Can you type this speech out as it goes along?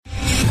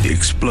The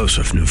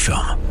explosive new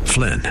film,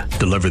 Flynn,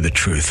 deliver the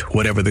truth,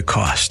 whatever the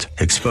cost,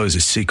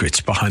 exposes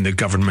secrets behind the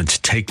government's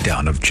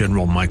takedown of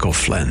General Michael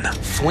Flynn.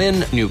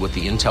 Flynn knew what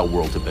the intel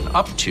world had been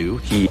up to.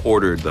 He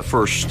ordered the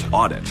first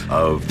audit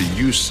of the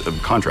use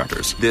of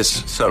contractors.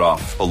 This set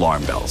off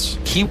alarm bells.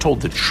 He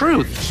told the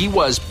truth. He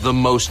was the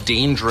most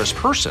dangerous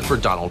person for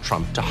Donald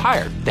Trump to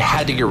hire. They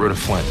had to get rid of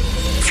Flynn.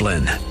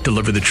 Flynn,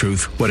 deliver the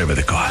truth, whatever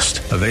the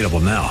cost. Available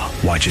now.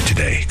 Watch it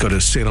today. Go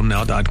to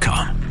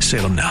salemnow.com.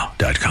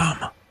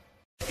 salemnow.com.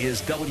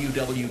 Is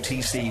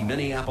WWTC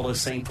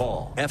Minneapolis-St.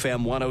 Paul,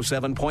 FM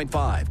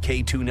 107.5,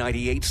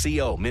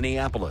 K298CO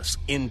Minneapolis,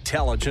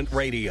 Intelligent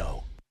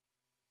Radio.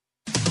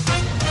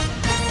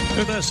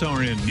 With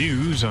SRN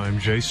News, I'm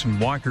Jason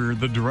Walker,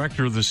 the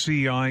director of the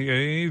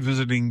CIA,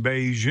 visiting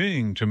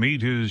Beijing to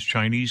meet his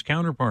Chinese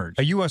counterpart.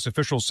 A U.S.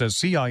 official says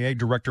CIA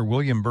Director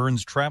William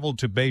Burns traveled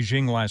to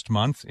Beijing last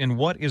month in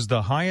what is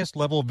the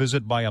highest-level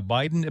visit by a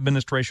Biden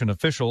administration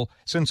official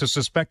since a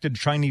suspected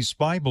Chinese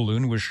spy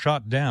balloon was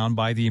shot down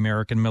by the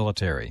American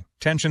military.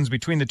 Tensions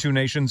between the two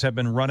nations have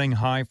been running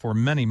high for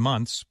many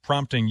months,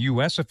 prompting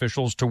U.S.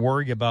 officials to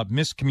worry about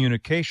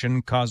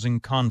miscommunication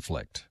causing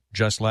conflict.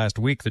 Just last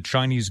week, the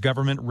Chinese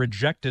government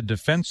rejected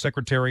Defense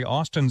Secretary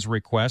Austin's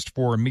request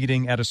for a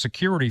meeting at a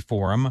security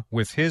forum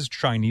with his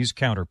Chinese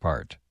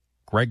counterpart.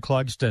 Greg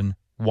Clugston,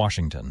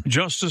 Washington.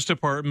 Justice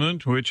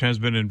Department, which has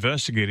been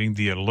investigating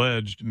the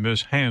alleged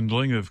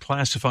mishandling of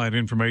classified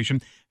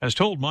information, has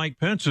told Mike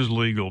Pence's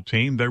legal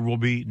team there will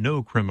be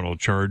no criminal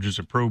charges.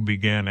 A probe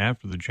began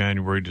after the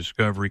January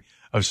discovery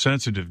of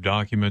sensitive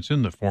documents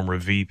in the former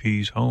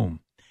VP's home.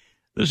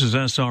 This is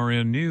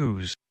SRN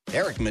News.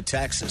 Eric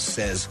Metaxas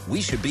says we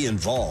should be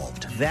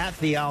involved. That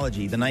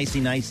theology, the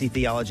nicey-nicey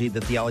theology,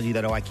 the theology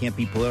that, I can't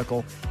be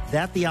political,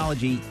 that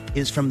theology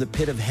is from the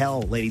pit of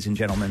hell, ladies and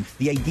gentlemen.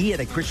 The idea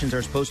that Christians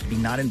are supposed to be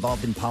not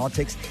involved in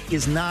politics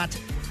is not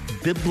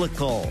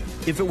biblical.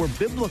 If it were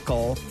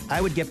biblical,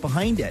 I would get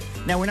behind it.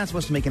 Now, we're not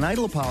supposed to make an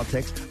idol of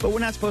politics, but we're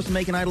not supposed to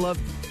make an idol of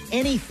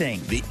anything.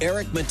 The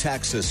Eric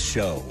Metaxas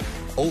Show,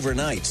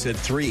 overnights at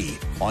 3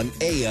 on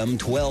AM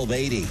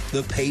 1280,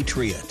 The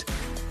Patriot.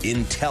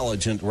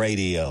 Intelligent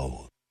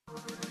Radio.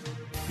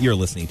 You're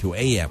listening to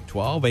AM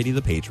 1280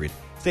 The Patriot.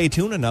 Stay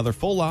tuned, another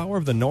full hour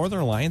of the Northern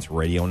Alliance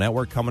Radio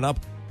Network coming up.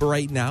 But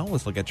right now,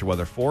 let's look at your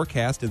weather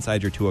forecast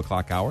inside your 2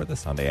 o'clock hour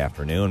this Sunday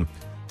afternoon.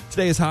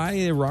 Today's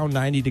high around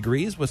 90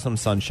 degrees with some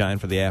sunshine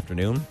for the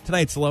afternoon.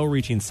 Tonight's low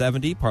reaching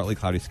 70, partly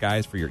cloudy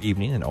skies for your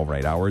evening and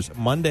overnight hours.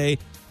 Monday,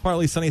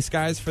 partly sunny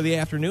skies for the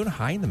afternoon,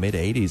 high in the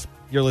mid-80s.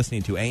 You're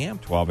listening to AM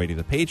 1280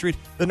 The Patriot,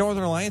 the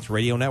Northern Alliance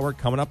Radio Network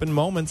coming up in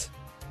moments.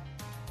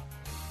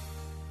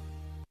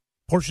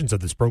 Portions of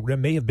this program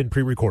may have been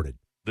pre-recorded.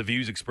 The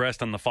views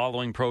expressed on the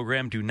following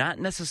program do not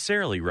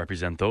necessarily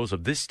represent those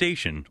of this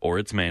station or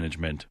its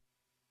management.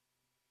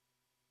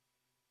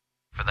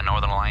 For the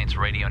Northern Alliance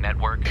Radio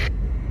Network,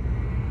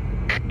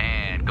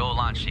 and go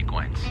launch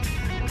sequence.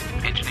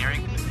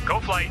 Engineering, go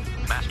flight.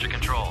 Master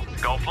control,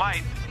 go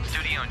flight.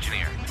 Studio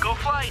engineer, go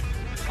flight.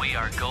 We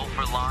are go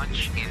for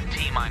launch in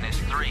T-minus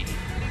 3, 2,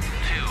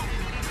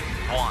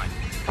 1.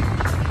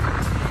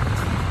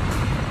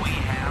 We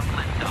have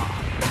liftoff.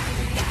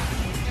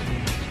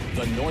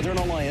 The Northern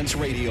Alliance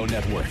Radio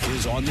Network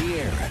is on the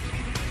air.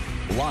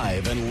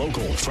 Live and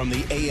local from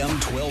the AM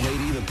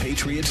 1280 The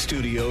Patriot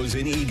Studios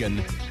in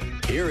Eagan,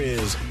 here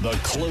is the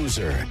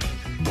closer,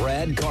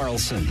 Brad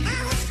Carlson.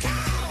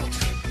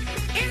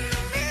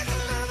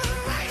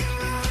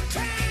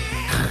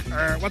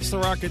 What's the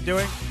rocket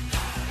doing?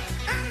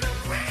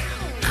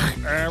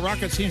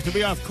 Rocket seems to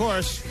be off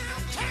course.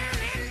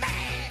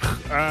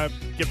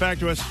 Get back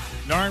to us.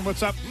 Narn,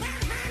 what's up?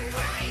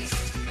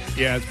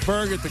 Yeah, it's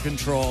Berg at the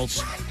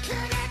controls.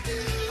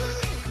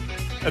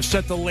 I've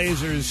set the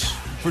lasers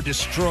for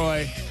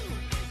destroy.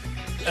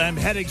 And I'm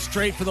heading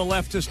straight for the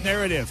leftist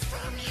narrative.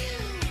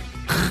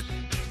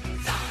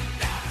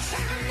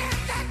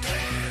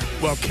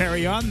 Well,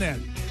 carry on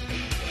then.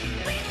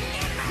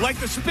 Like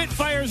the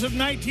Spitfires of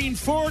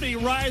 1940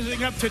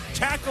 rising up to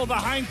tackle the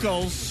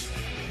Heinkels.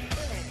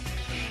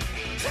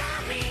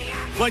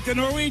 Like the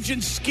Norwegian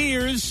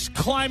skiers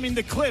climbing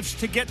the cliffs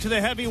to get to the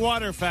heavy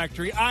water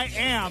factory. I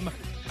am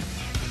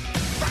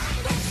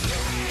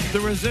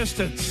the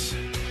resistance.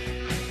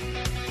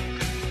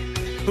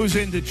 Who's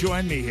in to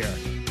join me here?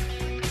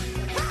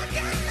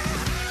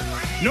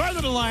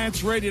 Northern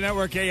Alliance Radio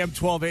Network, AM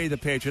 1280, The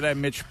Patriot.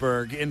 I'm Mitch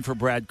Berg, in for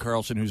Brad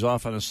Carlson, who's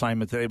off on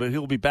assignment today, but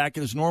he'll be back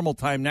at his normal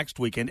time next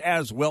weekend,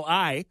 as will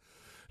I.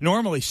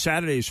 Normally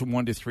Saturdays from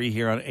 1 to 3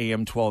 here on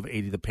AM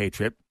 1280, The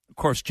Patriot. Of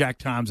course, Jack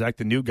Tomzak,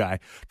 the new guy,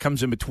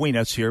 comes in between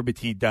us here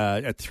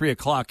at 3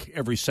 o'clock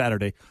every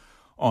Saturday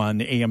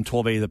on AM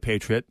 1280, The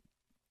Patriot.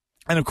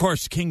 And, of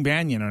course, King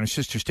Banyan on our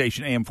sister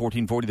station, AM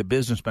 1440, The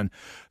Businessman.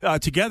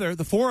 Together,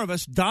 the four of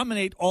us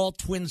dominate all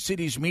Twin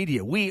Cities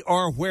media. We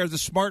are where the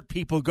smart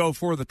people go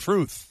for the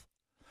truth.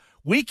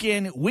 Week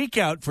in, week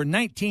out for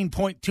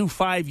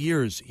 19.25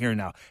 years here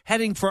now.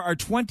 Heading for our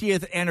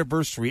 20th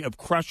anniversary of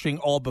crushing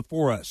all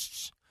before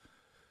us.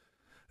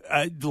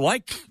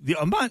 like the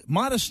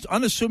modest,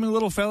 unassuming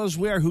little fellows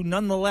we are, who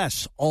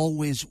nonetheless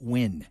always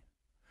win.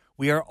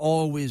 We are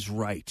always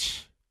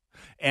right.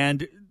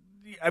 And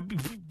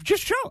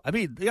just show. I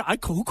mean,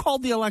 who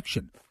called the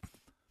election?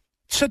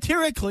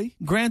 Satirically,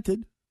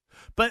 granted,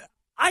 but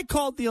I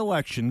called the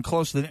election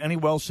closer than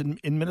anyone else in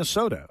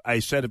Minnesota. I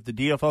said if the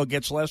DFL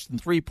gets less than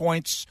 3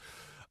 points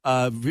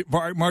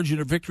margin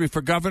of victory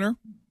for governor,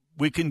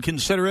 we can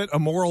consider it a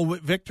moral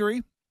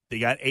victory. They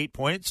got 8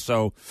 points,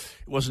 so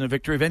it wasn't a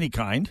victory of any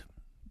kind.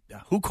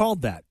 Who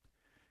called that?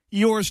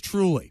 Yours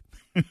truly.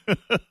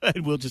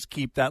 And we'll just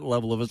keep that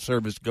level of a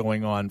service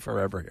going on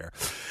forever here.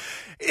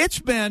 It's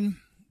been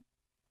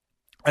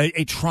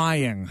a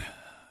trying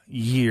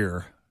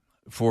year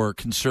for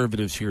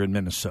conservatives here in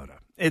Minnesota.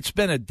 It's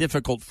been a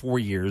difficult 4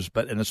 years,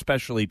 but an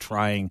especially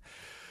trying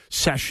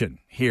session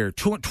here.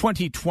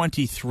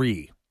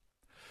 2023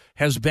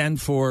 has been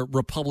for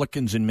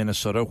Republicans in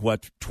Minnesota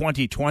what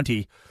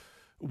 2020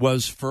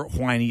 was for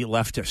whiny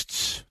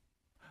leftists.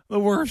 The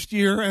worst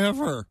year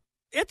ever.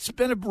 It's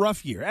been a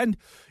rough year. And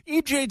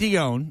E.J.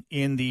 Dionne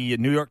in the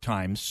New York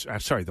Times,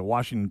 the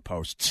Washington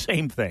Post,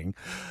 same thing,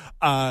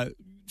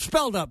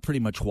 spelled out pretty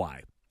much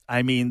why.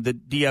 I mean, the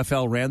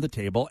DFL ran the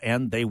table,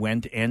 and they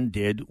went and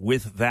did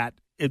with that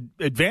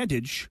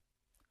advantage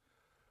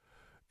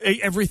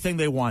everything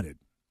they wanted.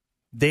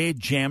 They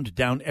jammed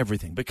down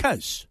everything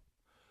because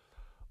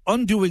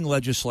undoing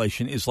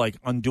legislation is like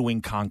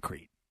undoing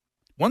concrete.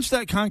 Once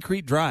that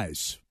concrete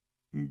dries,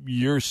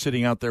 you're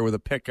sitting out there with a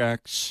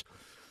pickaxe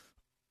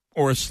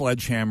or a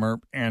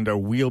sledgehammer and a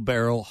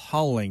wheelbarrow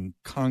hauling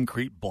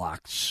concrete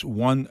blocks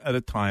one at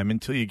a time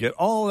until you get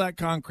all that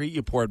concrete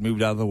you poured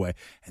moved out of the way.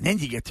 And then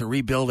you get to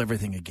rebuild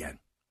everything again.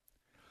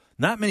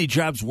 Not many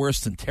jobs worse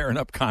than tearing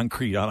up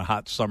concrete on a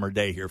hot summer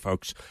day here,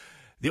 folks.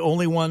 The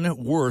only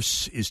one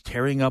worse is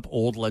tearing up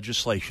old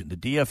legislation. The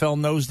DFL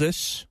knows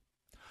this.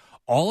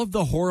 All of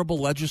the horrible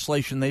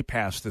legislation they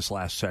passed this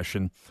last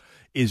session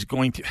is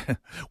going to...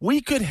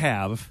 We could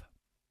have...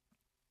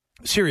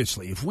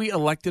 Seriously, if we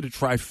elected a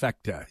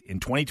trifecta in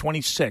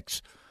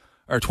 2026,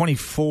 or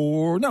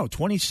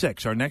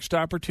 26, our next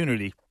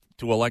opportunity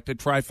to elect a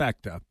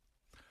trifecta,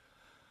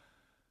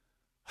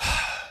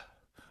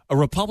 a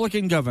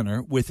Republican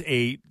governor with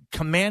a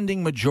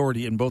commanding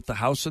majority in both the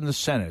House and the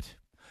Senate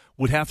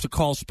would have to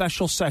call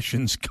special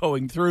sessions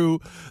going through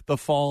the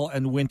fall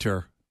and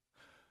winter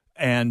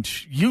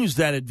and use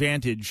that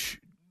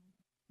advantage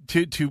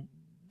to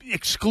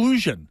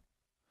exclusion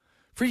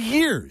for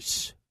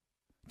years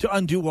to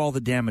undo all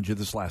the damage of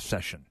this last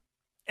session.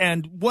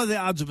 And what are the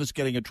odds of us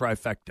getting a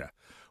trifecta?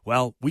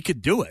 Well, we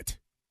could do it.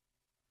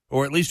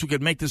 Or at least we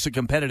could make this a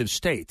competitive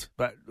state.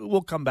 But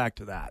we'll come back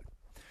to that.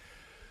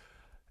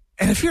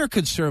 And if you're a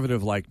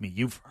conservative like me,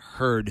 you've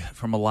heard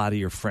from a lot of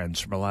your friends,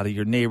 from a lot of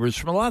your neighbors,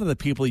 from a lot of the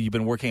people you've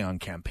been working on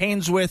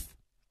campaigns with,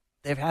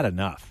 they've had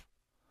enough.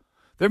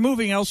 They're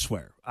moving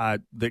elsewhere.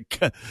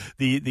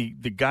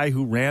 The guy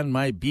who ran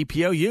my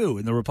BPOU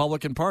in the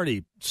Republican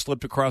Party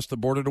slipped across the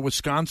border to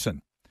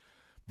Wisconsin,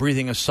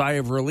 breathing a sigh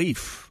of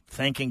relief,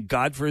 thanking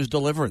God for his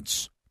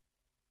deliverance.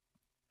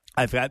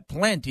 I've got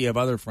plenty of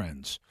other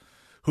friends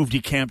who've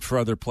decamped for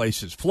other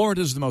places.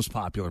 Florida's the most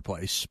popular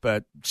place,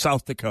 but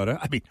South Dakota,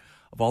 I mean,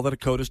 of all the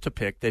Dakotas to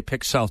pick, they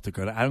pick South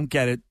Dakota. I don't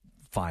get it.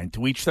 Fine,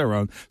 to each their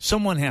own.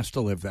 Someone has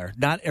to live there.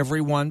 Not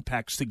everyone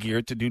packs the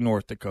gear to do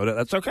North Dakota.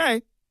 That's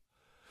okay.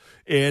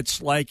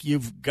 It's like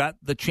you've got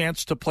the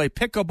chance to play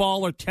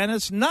pickleball or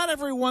tennis. Not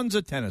everyone's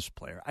a tennis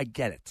player. I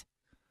get it.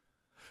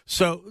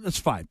 So that's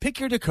fine. Pick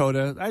your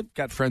Dakota. I've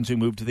got friends who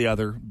moved to the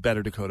other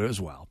better Dakota as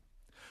well.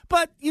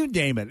 But you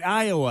name it.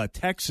 Iowa,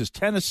 Texas,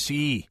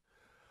 Tennessee.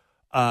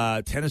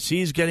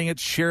 Tennessee's getting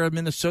its share of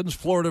Minnesotans.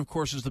 Florida, of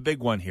course, is the big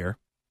one here.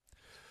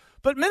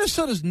 But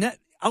Minnesota's net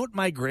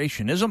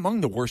out-migration is among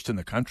the worst in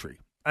the country.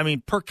 I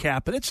mean, per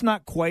capita, it's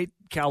not quite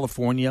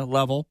California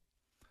level.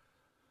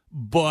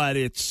 But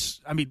it's,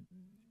 I mean,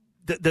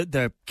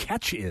 the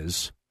catch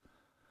is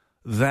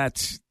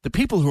that the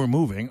people who are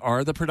moving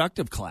are the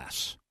productive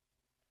class.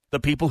 The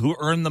people who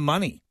earn the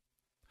money,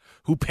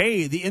 who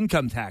pay the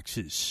income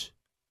taxes,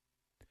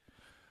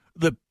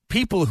 the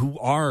people who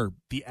are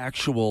the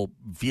actual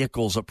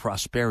vehicles of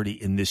prosperity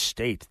in this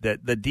state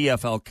that the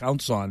DFL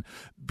counts on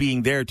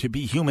being there to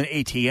be human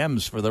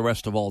ATMs for the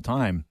rest of all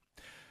time,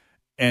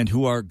 and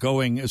who are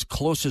going as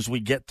close as we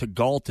get to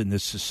Galt in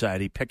this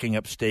society, picking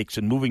up stakes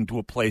and moving to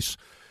a place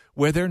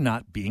where they're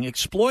not being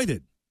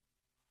exploited.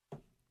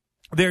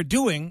 They're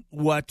doing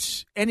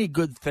what any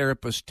good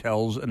therapist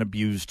tells an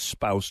abused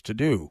spouse to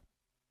do.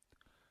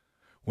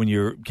 When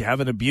you have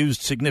an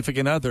abused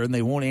significant other and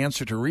they won't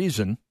answer to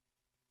reason,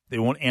 they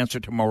won't answer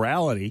to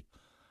morality,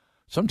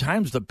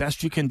 sometimes the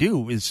best you can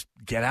do is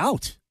get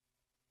out.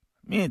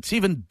 I mean, it's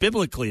even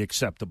biblically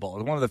acceptable.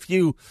 It's one of the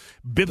few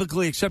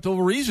biblically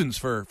acceptable reasons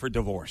for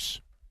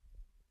divorce.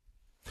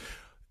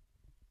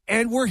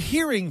 And we're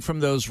hearing from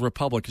those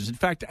Republicans. In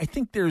fact, I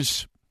think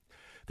there's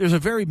a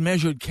very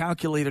measured,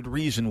 calculated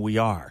reason we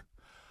are.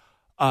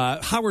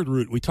 Howard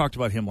Root, we talked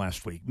about him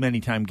last week,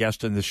 many-time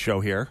guest on this show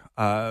here.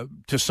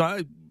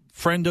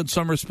 Friend in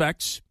some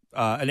respects,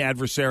 an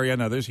adversary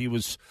on others. He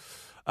was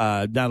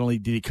not only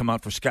did he come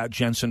out for Scott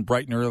Jensen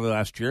bright and early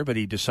last year, but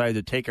he decided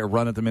to take a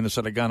run at the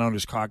Minnesota Gun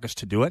Owners Caucus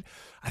to do it.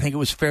 I think it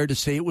was fair to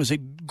say it was a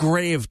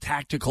grave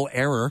tactical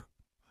error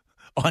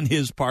on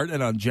his part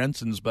and on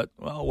Jensen's, but,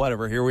 well,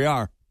 whatever. Here we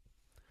are.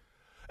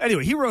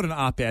 Anyway, he wrote an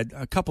op-ed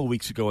a couple of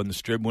weeks ago in the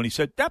Strib when he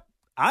said, yep,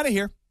 out of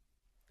here.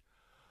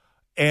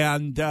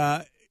 And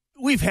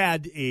we've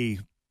had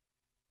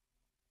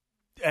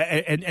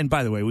and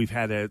by the way, we've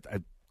had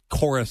a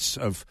chorus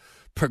of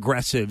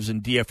progressives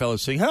and DFL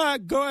saying,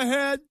 go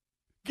ahead,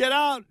 get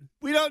out.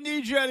 We don't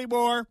need you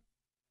anymore.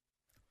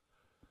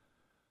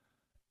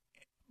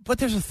 But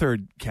there's a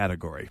third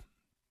category.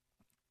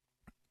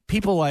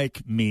 People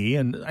like me,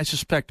 and I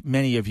suspect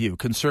many of you,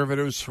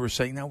 conservatives who are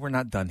saying, no, we're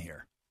not done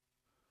here.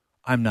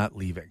 I'm not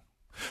leaving.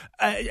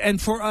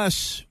 And for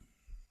us,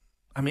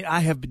 I mean, I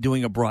have been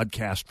doing a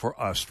broadcast for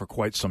us for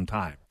quite some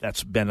time.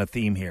 That's been a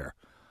theme here.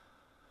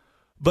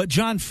 But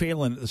John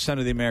Phelan, the Center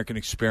of the American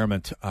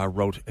Experiment,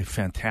 wrote a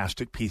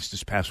fantastic piece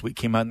this past week.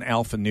 Came out in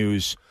Alpha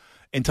News,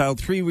 entitled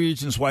 3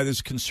 Reasons Why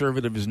This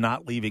Conservative is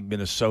Not Leaving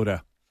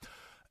Minnesota.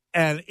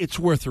 And it's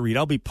worth a read.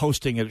 I'll be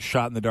posting it at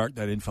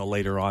shotinthedark.info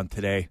later on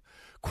today.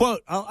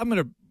 Quote, I'm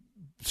going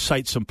to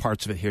cite some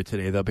parts of it here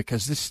today, though,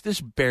 because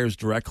this bears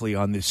directly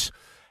on this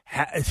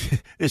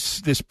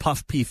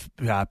puff piece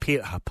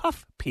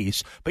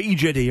by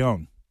E.J.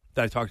 Dionne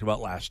that I talked about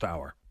last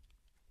hour.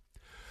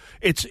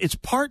 It's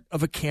part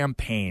of a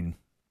campaign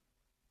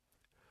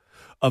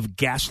of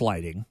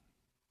gaslighting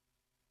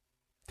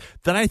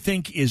that I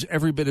think is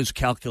every bit as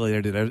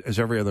calculated as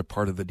every other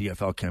part of the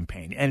DFL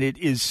campaign, and it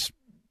is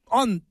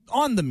on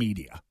the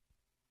media.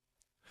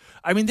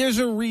 I mean, there's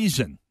a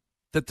reason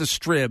that the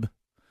Strib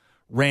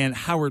ran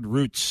Howard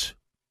Root's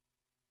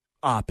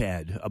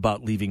op-ed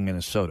about leaving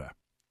Minnesota.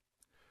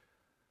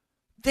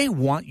 They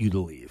want you to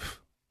leave.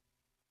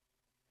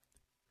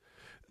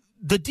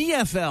 The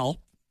DFL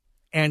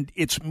and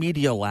its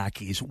media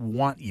lackeys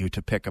want you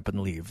to pick up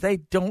and leave. They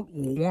don't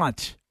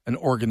want an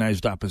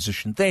organized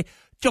opposition. They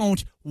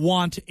don't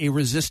want a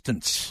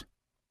resistance.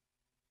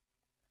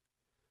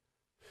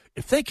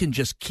 If they can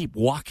just keep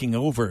walking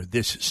over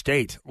this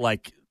state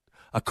like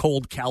a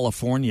cold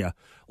California,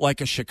 like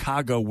a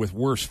Chicago with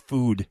worse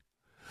food,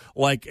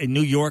 like a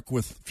New York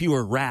with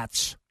fewer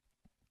rats,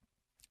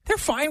 they're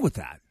fine with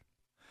that.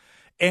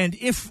 And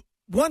if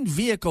one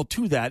vehicle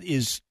to that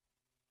is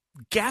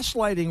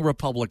gaslighting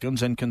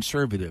Republicans and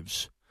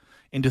conservatives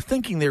into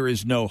thinking there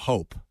is no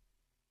hope,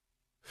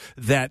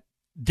 that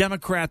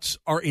Democrats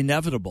are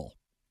inevitable,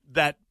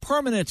 that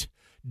permanent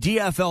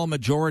DFL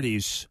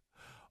majorities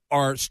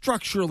are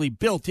structurally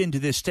built into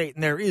this state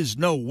and there is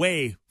no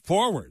way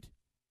forward,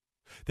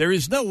 there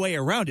is no way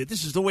around it,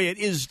 this is the way it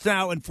is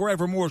now and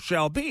forevermore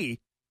shall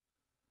be,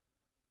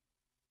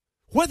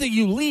 whether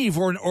you leave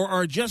or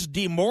are just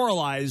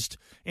demoralized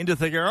into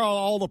thinking, oh,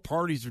 all the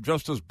parties are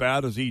just as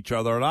bad as each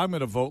other, and I'm going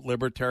to vote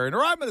Libertarian,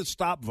 or I'm going to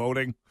stop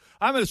voting,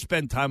 I'm going to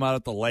spend time out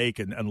at the lake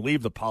and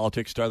leave the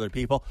politics to other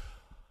people,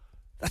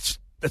 that's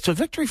a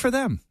victory for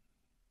them.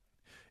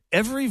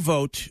 Every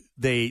vote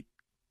they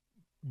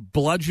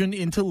bludgeon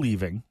into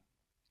leaving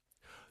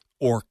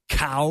or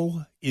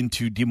cow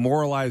into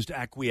demoralized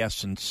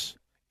acquiescence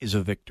is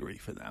a victory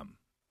for them.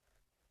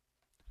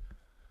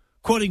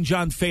 Quoting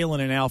John Phelan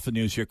in Alpha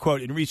News here,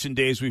 quote, in recent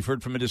days we've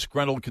heard from a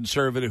disgruntled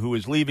conservative who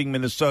is leaving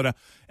Minnesota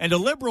and a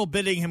liberal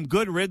bidding him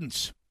good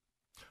riddance.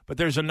 But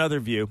there's another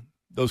view,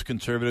 those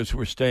conservatives who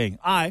are staying.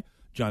 I,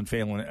 John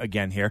Phelan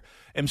again here,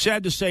 am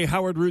sad to say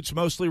Howard Root's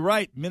mostly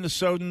right.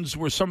 Minnesotans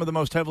were some of the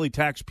most heavily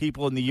taxed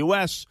people in the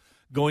U.S.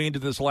 going into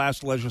this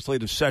last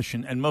legislative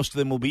session, and most of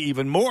them will be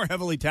even more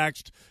heavily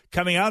taxed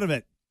coming out of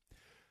it.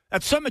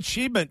 That's some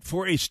achievement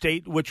for a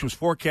state which was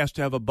forecast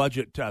to have a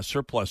budget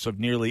surplus of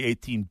nearly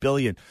 $18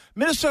 billion.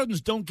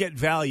 Minnesotans don't get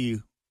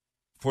value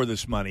for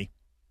this money.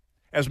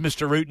 As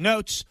Mr. Root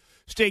notes,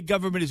 state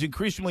government is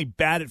increasingly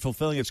bad at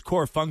fulfilling its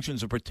core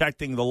functions of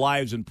protecting the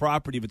lives and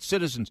property of its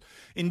citizens.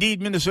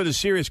 Indeed, Minnesota's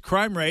serious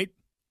crime rate,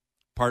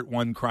 Part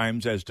 1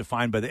 crimes as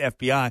defined by the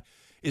FBI,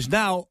 is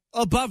now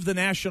above the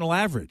national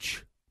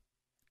average.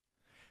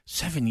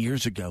 7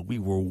 years ago, we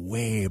were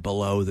way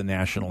below the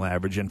national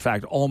average. In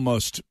fact,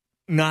 almost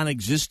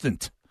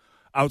non-existent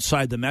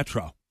outside the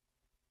metro.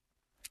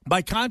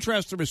 By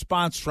contrast, the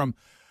response from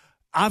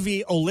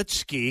Avi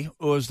Olitsky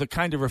was the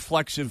kind of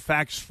reflexive,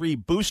 facts-free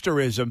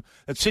boosterism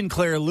that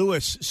Sinclair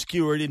Lewis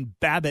skewered in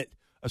Babbitt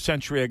a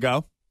century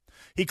ago.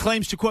 He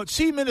claims to, quote,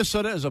 see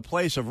Minnesota as a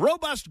place of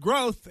robust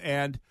growth,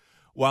 and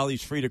while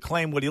he's free to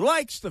claim what he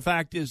likes, the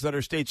fact is that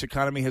our state's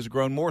economy has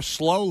grown more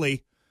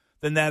slowly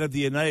than that of the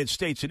United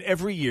States in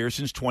every year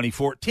since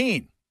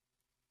 2014.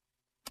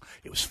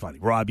 It was funny.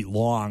 Robbie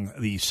Long,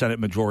 the Senate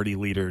Majority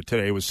Leader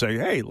today, was saying,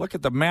 hey, look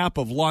at the map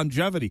of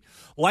longevity.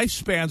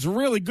 Lifespan's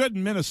really good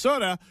in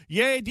Minnesota.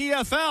 Yay,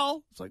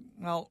 DFL. It's like,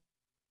 well,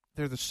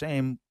 they're the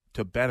same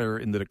to better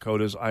in the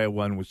Dakotas,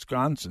 Iowa, and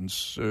Wisconsin.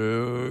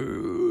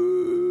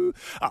 So,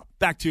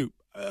 back to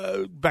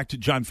back to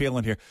John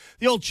Phelan here.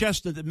 The old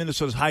chestnut that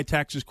Minnesota's high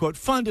taxes, quote,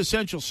 fund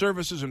essential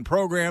services and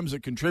programs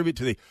that contribute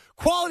to the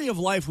quality of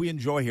life we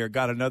enjoy here,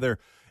 got another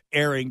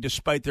airing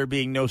despite there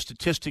being no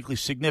statistically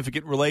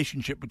significant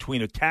relationship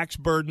between a tax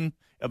burden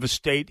of a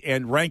state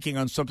and ranking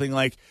on something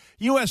like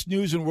U.S.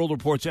 News and World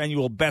Report's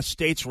annual best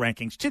states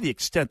rankings, to the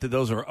extent that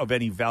those are of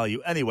any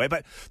value anyway.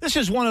 But this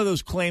is one of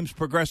those claims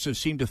progressives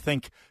seem to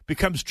think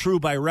becomes true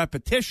by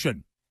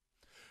repetition.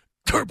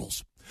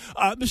 Goebbels.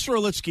 Mr.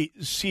 Orlitsky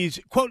sees,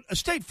 quote, a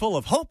state full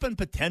of hope and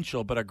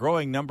potential, but a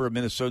growing number of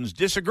Minnesotans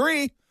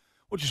disagree,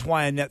 which is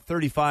why a net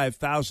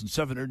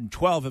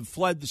 35,712 have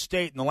fled the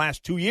state in the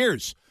last 2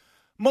 years,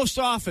 most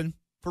often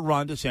for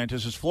Ron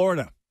DeSantis'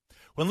 Florida.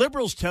 When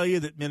liberals tell you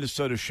that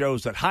Minnesota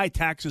shows that high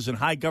taxes and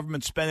high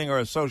government spending are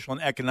a social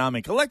and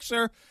economic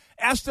elixir,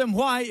 ask them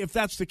why, if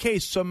that's the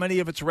case, so many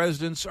of its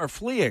residents are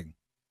fleeing.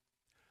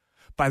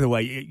 By the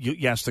way,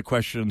 you ask the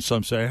question and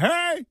some say,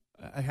 hey,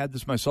 I had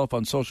this myself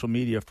on social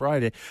media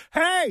Friday,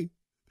 hey,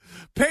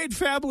 paid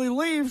family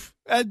leave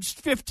and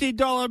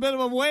 $15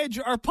 minimum wage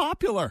are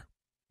popular.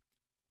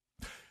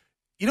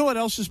 You know what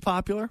else is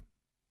popular?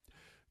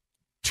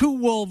 Two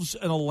wolves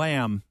and a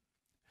lamb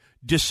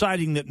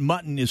deciding that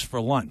mutton is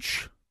for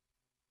lunch.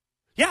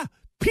 Yeah,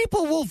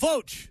 people will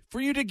vote for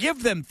you to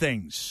give them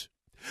things.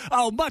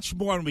 Oh, much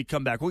more when we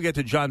come back. We'll get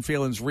to John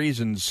Phelan's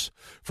reasons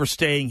for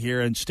staying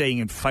here and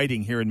staying and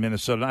fighting here in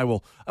Minnesota. And I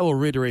will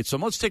reiterate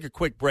some. Let's take a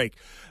quick break.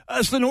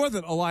 It's the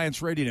Northern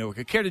Alliance Radio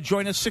Network. Care to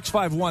join us?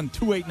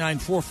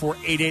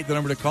 651-289-4488, the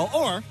number to call.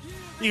 Or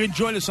you can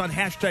join us on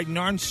hashtag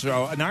Narn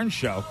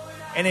Show,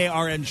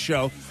 N-A-R-N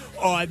Show,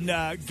 on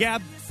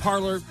Gab,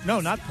 Parler,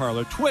 no, not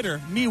Parler, Twitter,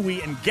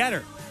 MeWe, and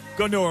Getter.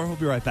 Go nowhere. We'll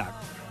be right back.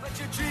 But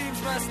your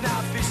dreams must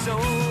not be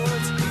sold.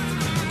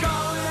 Going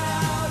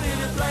out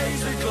in a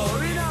blaze of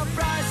glory, no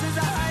prices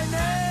I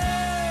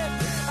know.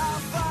 I'll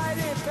fight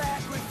it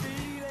back with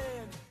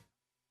feeling.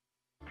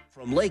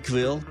 From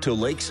Lakeville to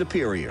Lake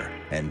Superior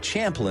and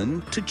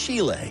Champlin to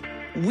Chile,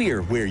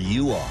 we're where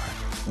you are.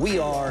 We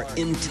are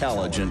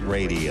Intelligent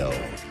Radio.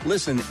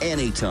 Listen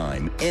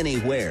anytime,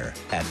 anywhere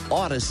at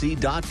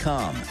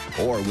Odyssey.com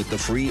or with the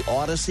free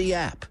Odyssey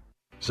app.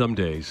 Some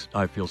days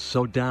I feel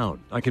so down,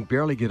 I can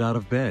barely get out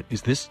of bed.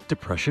 Is this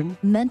depression?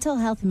 Mental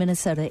Health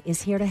Minnesota is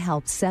here to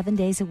help 7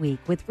 days a week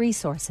with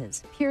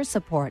resources, peer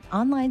support,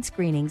 online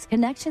screenings,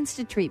 connections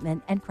to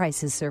treatment, and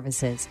crisis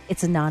services.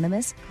 It's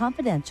anonymous,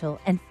 confidential,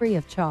 and free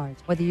of charge.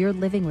 Whether you're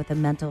living with a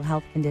mental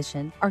health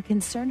condition, are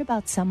concerned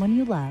about someone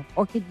you love,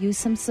 or could use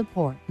some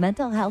support,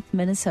 Mental Health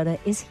Minnesota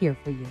is here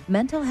for you.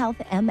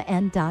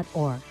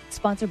 MentalHealthMN.org.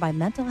 Sponsored by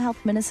Mental Health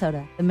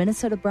Minnesota, the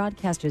Minnesota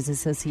Broadcasters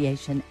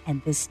Association,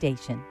 and this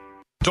station.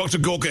 Dr.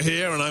 Gorka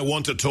here, and I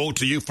want to talk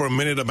to you for a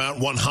minute about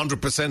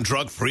 100%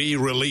 drug-free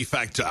Relief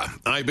Factor.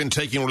 I've been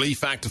taking Relief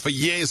Factor for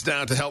years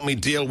now to help me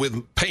deal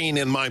with pain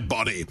in my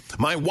body.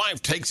 My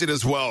wife takes it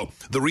as well.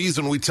 The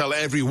reason we tell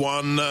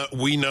everyone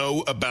we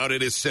know about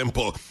it is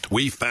simple.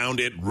 We found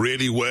it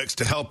really works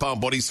to help our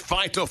bodies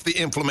fight off the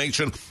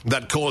inflammation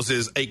that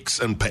causes aches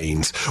and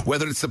pains.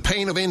 Whether it's the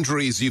pain of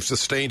injuries you've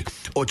sustained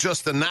or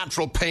just the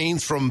natural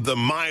pains from the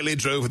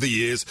mileage over the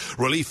years,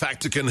 Relief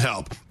Factor can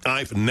help.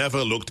 I've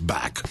never looked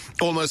back.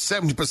 Almost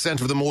 70%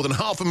 of the more than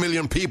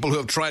 500,000 people who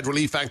have tried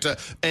Relief Factor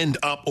end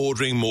up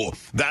ordering more.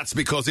 That's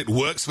because it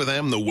works for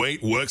them the way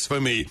it works for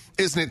me.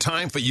 Isn't it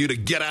time for you to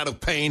get out of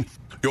pain?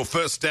 Your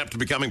first step to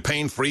becoming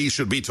pain-free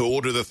should be to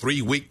order the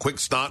 3-week quick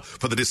start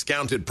for the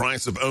discounted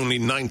price of only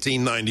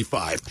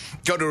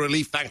 $19.95. Go to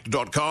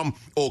ReliefFactor.com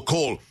or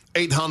call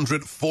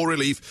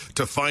 800-4RELIEF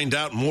to find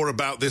out more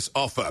about this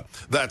offer.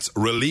 That's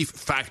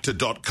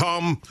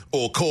ReliefFactor.com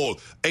or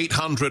call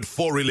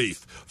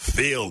 800-4RELIEF.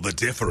 Feel the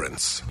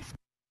difference.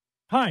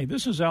 Hi,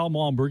 this is Al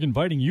Malmberg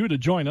inviting you to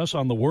join us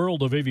on the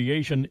World of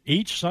Aviation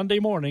each Sunday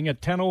morning at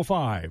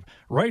 10:05,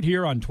 right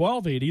here on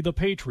 1280 The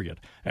Patriot,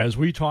 as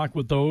we talk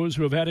with those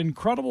who have had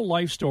incredible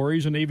life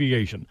stories in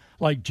aviation,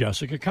 like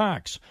Jessica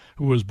Cox,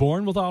 who was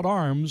born without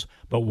arms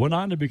but went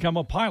on to become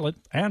a pilot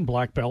and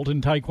black belt in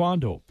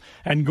Taekwondo,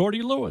 and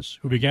Gordy Lewis,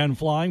 who began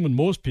flying when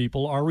most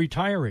people are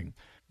retiring.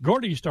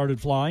 Gordy started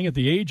flying at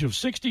the age of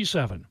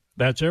 67.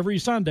 That's every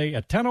Sunday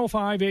at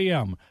 10:05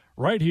 a.m.,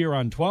 right here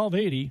on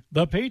 1280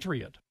 The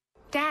Patriot.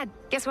 Dad,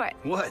 guess what?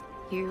 What?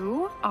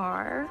 You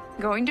are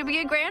going to be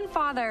a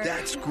grandfather.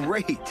 That's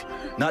great.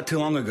 Not too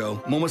long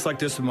ago, moments like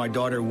this with my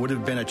daughter would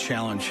have been a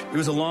challenge. It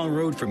was a long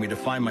road for me to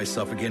find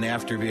myself again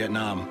after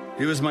Vietnam.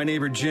 It was my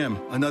neighbor Jim,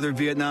 another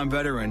Vietnam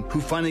veteran,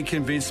 who finally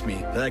convinced me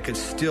that I could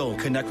still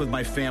connect with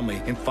my family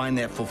and find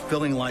that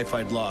fulfilling life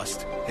I'd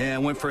lost. And I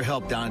went for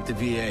help down at the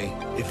VA.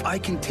 If I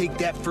can take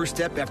that first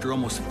step after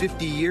almost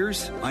 50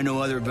 years, I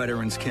know other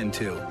veterans can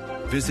too.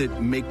 Visit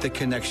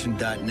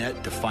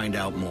MakeTheConnection.net to find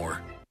out more.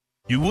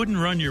 You wouldn't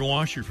run your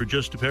washer for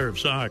just a pair of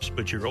socks,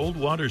 but your old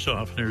water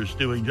softener is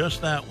doing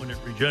just that when it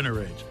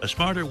regenerates. A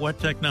smarter wet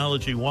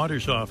technology water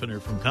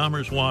softener from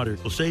Commerce Water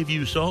will save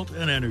you salt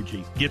and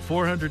energy. Get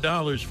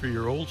 $400 for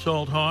your old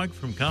salt hog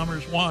from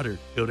Commerce Water.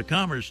 Go to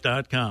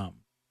commerce.com.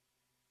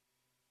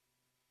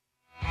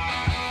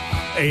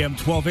 AM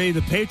 1280,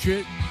 The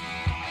Patriot.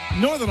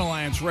 Northern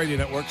Alliance Radio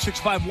Network,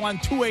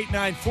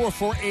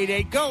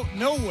 651-289-4488. Go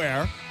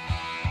nowhere.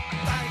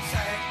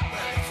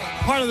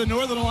 Part of the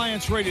Northern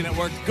Alliance Radio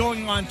Network,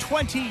 going on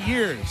 20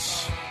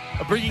 years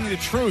of bringing the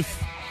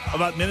truth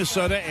about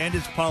Minnesota and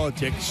its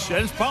politics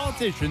and its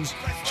politicians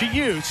to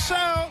you.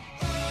 So,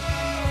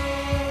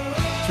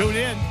 tune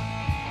in.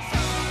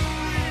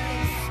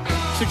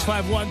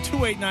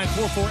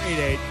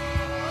 651-289-4488.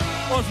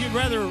 Or if you'd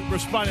rather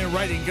respond in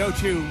writing, go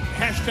to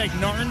hashtag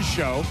Narn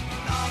Show.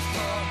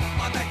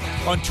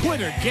 On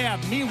Twitter, Gab,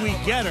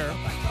 MeWeGetter,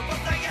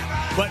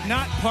 but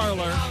not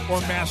Parler or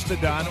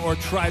Mastodon or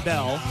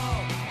Tribel.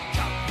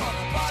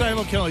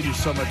 Tribel can only do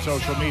so much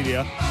social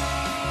media.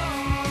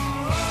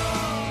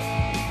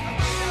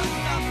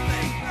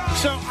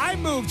 So I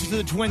moved to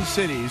the Twin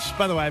Cities.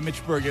 By the way, I'm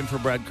Mitch Bergen for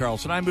Brad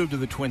Carlson. I moved to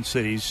the Twin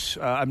Cities.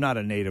 I'm not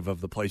a native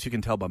of the place. You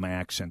can tell by my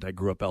accent. I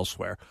grew up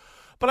elsewhere.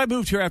 But I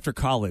moved here after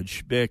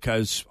college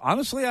because,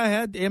 honestly, I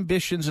had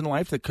ambitions in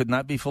life that could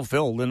not be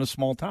fulfilled in a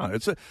small town.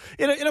 It's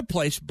in a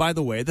place, by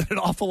the way, that an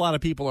awful lot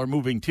of people are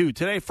moving to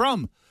today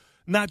from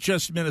not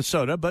just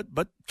Minnesota, but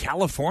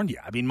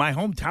California. I mean, my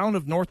hometown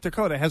of North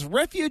Dakota has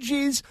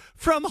refugees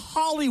from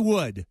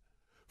Hollywood.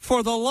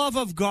 For the love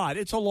of God.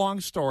 It's a long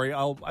story.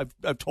 I've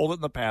told it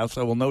in the past.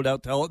 I will no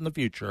doubt tell it in the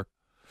future.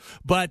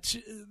 But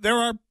there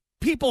are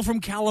people from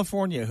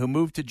California who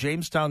moved to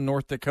Jamestown,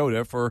 North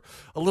Dakota for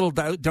a little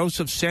dose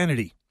of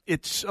sanity.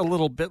 It's a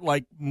little bit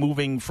like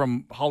moving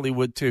from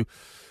Hollywood to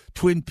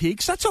Twin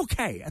Peaks. That's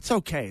okay. That's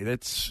okay.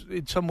 That's,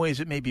 in some ways,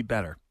 it may be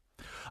better.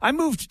 I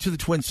moved to the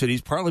Twin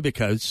Cities partly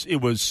because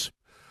it was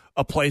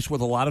a place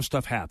with a lot of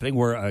stuff happening,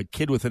 where a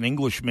kid with an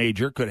English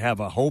major could have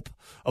a hope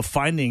of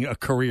finding a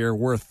career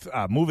worth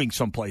moving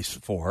someplace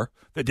for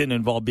that didn't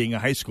involve being a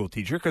high school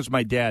teacher, because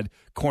my dad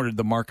cornered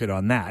the market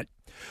on that.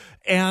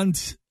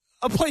 And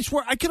a place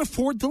where I could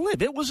afford to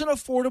live. It was an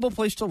affordable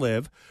place to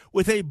live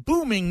with a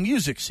booming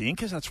music scene,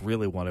 because that's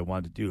really what I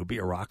wanted to do, be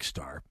a rock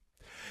star.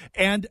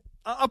 And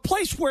a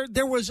place where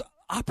there was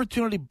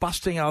opportunity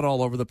busting out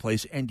all over the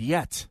place, and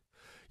yet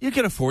you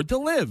can afford to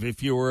live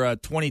if you were a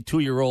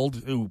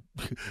 22-year-old who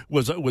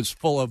was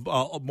full of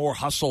more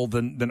hustle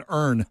than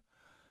earn.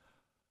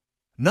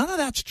 None of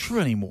that's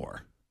true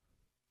anymore.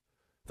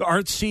 The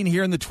art scene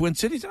here in the Twin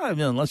Cities, I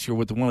mean, unless you're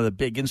with one of the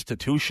big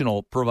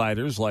institutional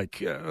providers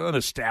like an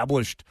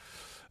established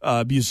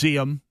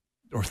museum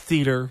or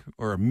theater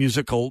or a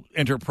musical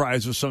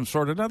enterprise of some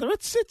sort or another,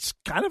 it's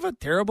kind of a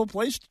terrible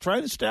place to try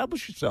to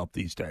establish yourself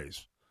these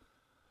days.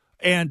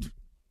 And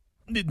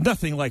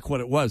nothing like what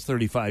it was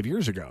 35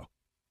 years ago.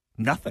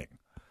 Nothing.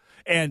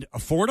 And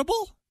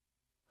affordable?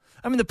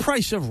 I mean, the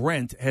price of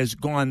rent has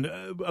gone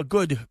a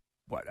good,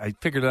 I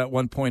figured at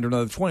one point or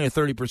another, 20 or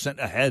 30%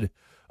 ahead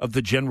of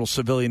the general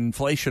civilian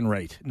inflation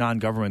rate,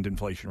 non-government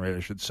inflation rate, I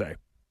should say.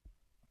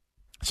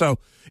 So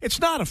it's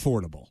not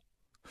affordable.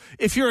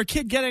 If you're a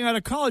kid getting out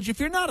of college, if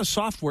you're not a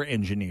software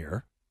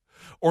engineer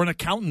or an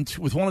accountant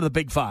with one of the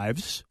big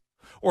fives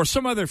or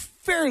some other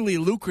fairly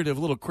lucrative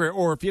little career,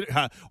 or if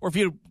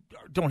you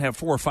don't have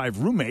 4 or 5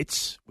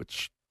 roommates,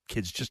 which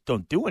kids just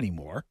don't do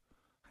anymore,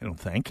 I don't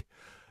think,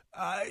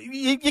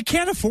 you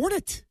can't afford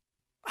it.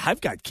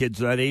 I've got kids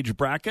in that age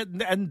bracket,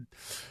 and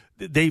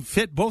they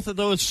fit both of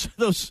those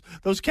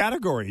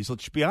categories.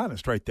 Let's be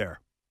honest right there.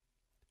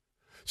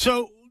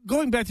 So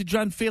going back to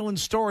John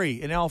Phelan's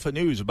story in Alpha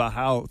News about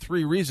how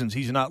 3 reasons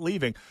he's not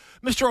leaving,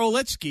 Mr.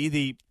 Oletsky,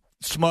 the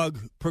smug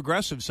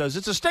progressive, says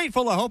it's a state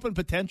full of hope and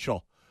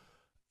potential.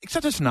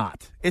 Except it's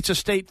not. It's a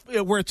state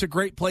where it's a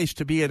great place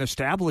to be an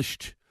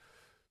established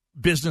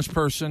business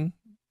person,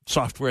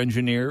 software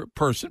engineer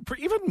person,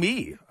 even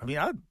me. I mean,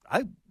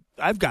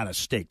 I've got a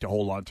stake to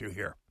hold on to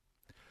here.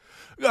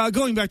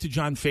 Going back to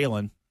John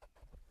Phelan,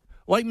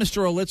 like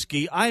Mr.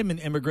 Oletsky, I am an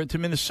immigrant to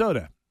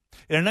Minnesota.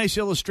 In a nice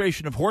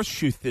illustration of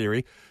horseshoe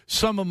theory,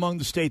 some among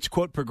the state's,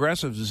 quote,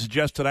 progressives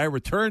suggest that I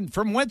return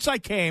from whence I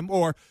came,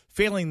 or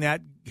failing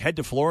that, head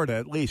to Florida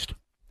at least.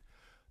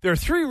 There are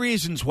 3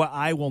 reasons why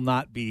I will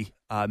not be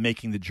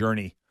making the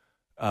journey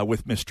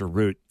with Mr.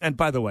 Root. And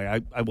by the way,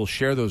 I will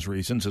share those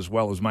reasons as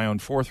well as my own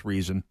 4th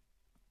reason,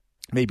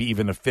 maybe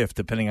even a 5th,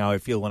 depending how I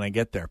feel when I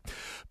get there.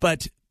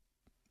 But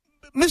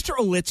Mr.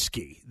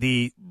 Oletsky,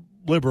 the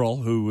liberal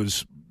who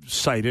was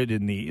cited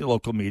in the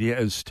local media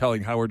as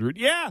telling Howard Root,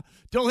 yeah,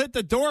 don't hit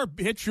the door,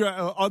 hit you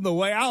on the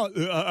way out,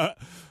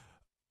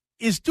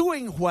 is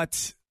doing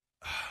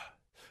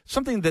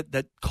something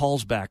that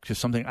calls back to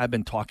something I've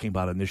been talking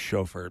about on this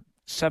show for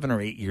 7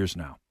 or 8 years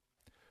now.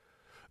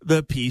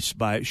 The piece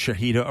by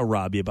Shahida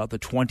Arabi about the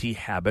 20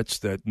 habits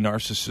that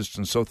narcissists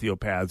and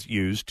sociopaths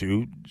use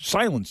to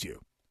silence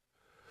you.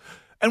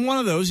 And one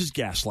of those is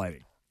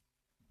gaslighting.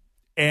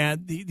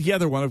 And the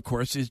other one, of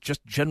course, is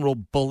just general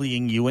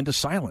bullying you into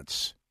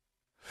silence.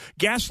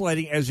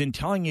 Gaslighting as in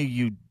telling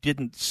you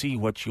didn't see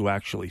what you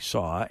actually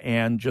saw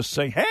and just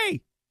saying,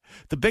 hey,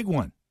 the big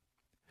one.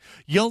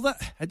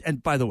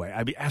 And by the way,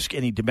 ask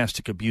any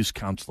domestic abuse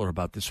counselor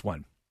about this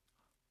one.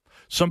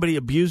 Somebody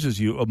abuses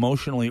you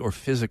emotionally or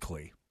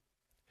physically.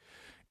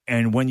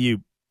 And when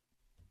you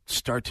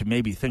start to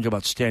maybe think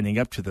about standing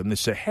up to them. They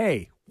say,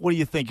 hey, what do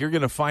you think? You're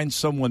going to find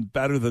someone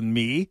better than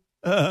me?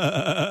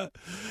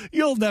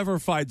 You'll never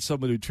find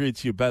someone who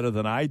treats you better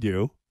than I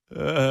do.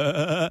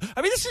 I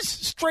mean, this is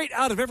straight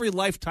out of every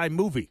Lifetime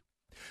movie.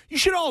 You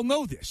should all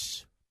know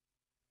this.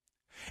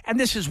 And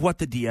this is what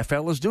the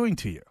DFL is doing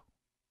to you.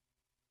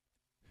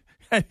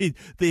 I mean,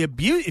 the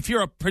abuse. If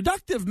you're a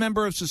productive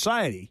member of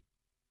society,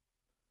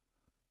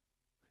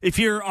 if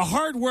you're a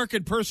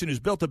hard-working person who's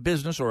built a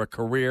business or a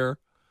career,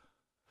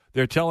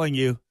 they're telling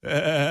you,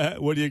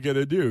 what are you going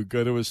to do?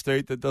 Go to a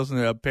state that doesn't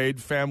have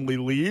paid family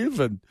leave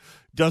and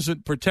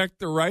doesn't protect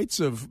the rights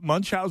of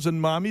Munchausen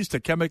mommies to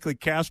chemically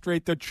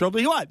castrate their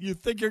children? What? You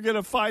think you're going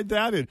to find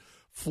that in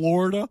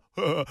Florida?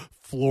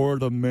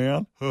 Florida,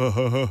 man.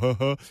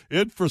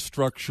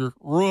 Infrastructure,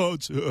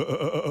 roads.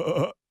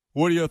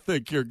 What do you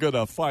think? You're going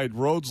to find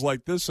roads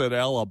like this in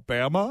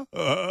Alabama?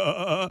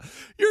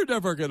 You're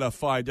never going to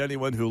find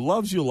anyone who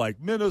loves you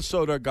like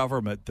Minnesota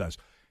government does.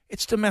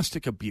 It's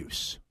domestic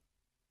abuse.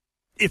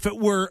 If it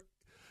were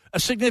a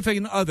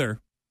significant other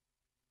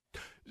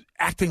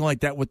acting like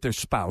that with their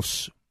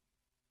spouse,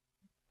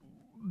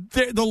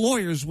 the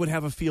lawyers would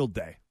have a field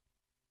day.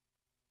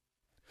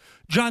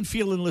 John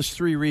Phelan lists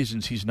 3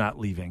 reasons he's not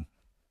leaving.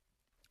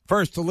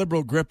 First, the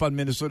liberal grip on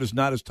Minnesota is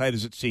not as tight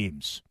as it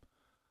seems.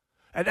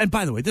 And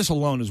by the way, this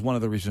alone is one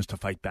of the reasons to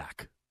fight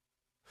back.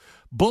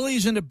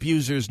 Bullies and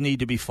abusers need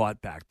to be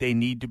fought back. They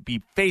need to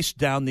be faced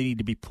down. They need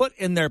to be put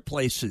in their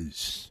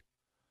places.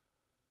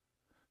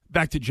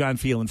 Back to John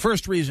Phelan.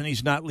 First reason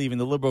he's not leaving,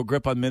 the liberal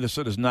grip on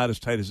Minnesota is not as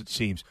tight as it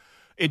seems.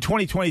 In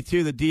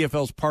 2022, the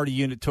DFL's party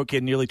unit took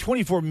in nearly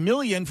 $24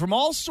 million from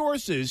all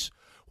sources,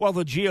 while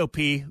the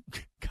GOP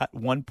got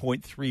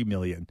 $1.3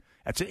 million.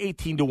 That's an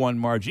 18-1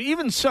 margin.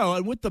 Even so,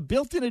 and with the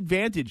built-in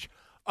advantage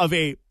of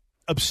a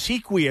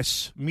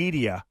obsequious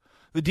media,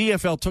 the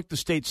DFL took the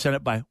state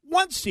Senate by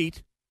 1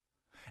 seat,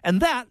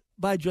 and that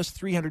by just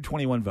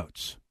 321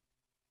 votes.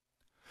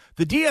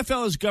 The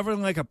DFL is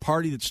governing like a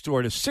party that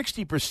stored a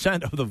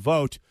 60% of the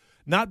vote,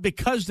 not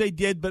because they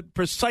did, but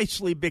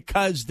precisely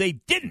because they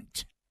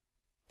didn't.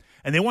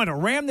 And they want to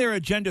ram their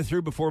agenda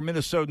through before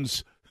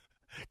Minnesotans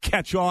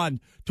catch on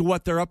to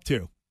what they're up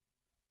to.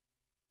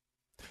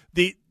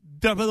 By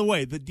the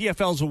way, the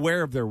DFL is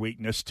aware of their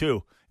weakness,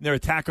 too, in their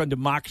attack on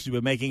democracy by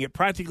making it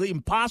practically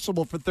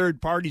impossible for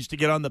third parties to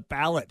get on the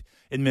ballot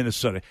in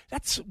Minnesota.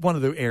 That's one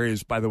of the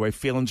areas, by the way,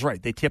 Phelan's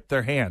right. They tipped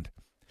their hand.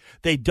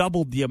 They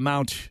doubled the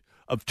amount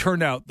of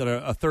turnout that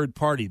a third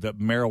party, the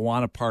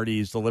marijuana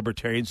parties, the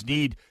libertarians,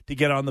 need to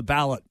get on the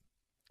ballot.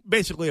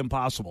 Basically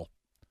impossible.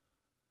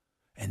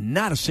 And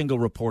not a single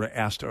reporter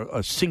asked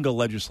a single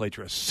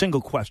legislature a single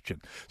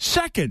question.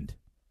 Second,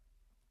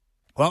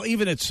 well,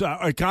 even its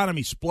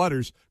economy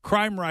splutters,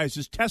 crime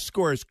rises, test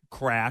scores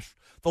crash,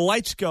 the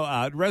lights go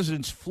out,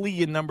 residents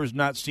flee in numbers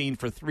not seen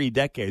for 3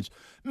 decades.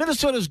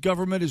 Minnesota's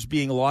government is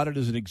being lauded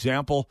as an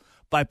example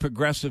by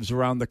progressives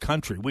around the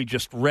country. We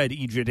just read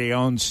E.J.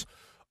 Dionne's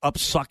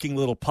upsucking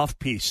little puff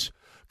piece.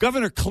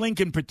 Governor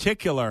Klink, in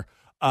particular,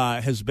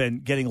 has been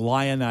getting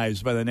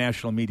lionized by the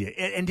national media.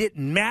 And it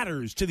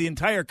matters to the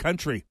entire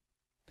country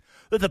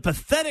that the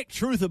pathetic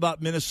truth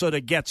about Minnesota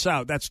gets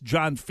out. That's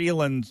John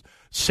Phelan's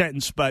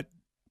sentence, but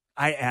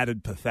I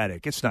added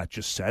pathetic. It's not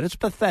just said. It's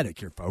pathetic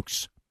here,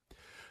 folks.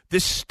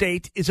 This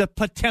state is a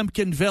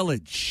Potemkin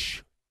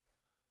village.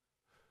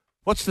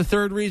 What's the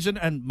third reason?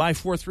 And my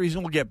fourth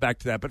reason? We'll get back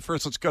to that. But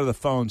first, let's go to the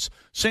phones.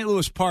 St.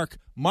 Louis Park.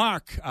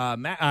 Mark,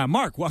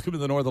 welcome to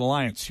the Northern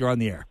Alliance. You're on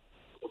the air.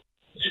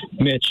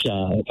 Mitch,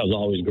 as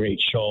always, great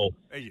show.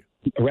 Thank you.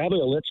 Rabbi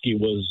Oletsky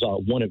was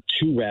one of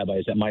 2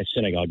 rabbis at my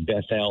synagogue,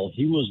 Bethel.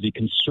 He was the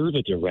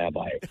conservative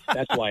rabbi.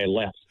 That's why I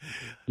left.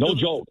 No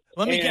joke.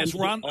 Let me guess,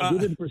 Ron.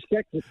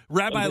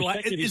 Rabbi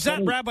is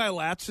that Rabbi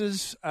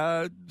Latz's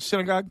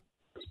synagogue?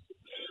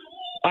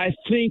 I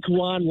think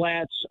Ron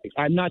Latz.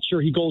 I'm not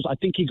sure he goes. I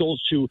think he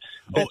goes to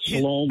Bet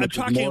Shalom. I'm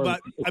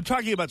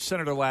talking about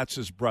Senator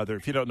Latz's brother.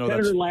 If you don't know,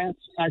 Senator Latz.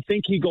 I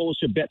think he goes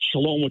to Bet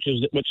Shalom, which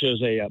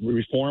is a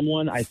reform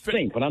one. I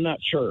think, but I'm not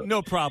sure.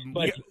 No problem.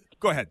 But,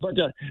 go ahead. But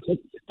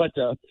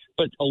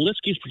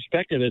Olitsky's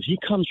perspective is he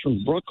comes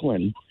from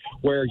Brooklyn,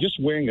 where just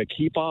wearing a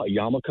kippah, a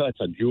yarmulke, it's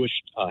a Jewish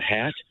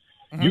hat.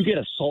 Mm-hmm. You get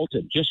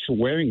assaulted just for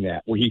wearing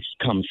that where he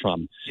comes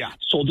from. Yeah.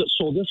 So this,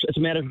 as a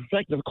matter of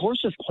fact, of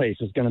course this place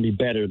is going to be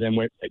better than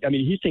where, I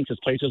mean, he thinks this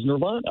place is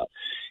Nirvana.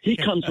 He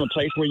comes from a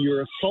place where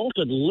you're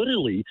assaulted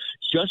literally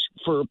just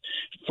for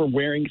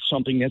wearing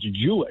something that's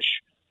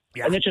Jewish.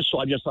 Yeah. And I just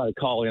thought I'd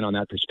call in on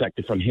that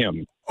perspective from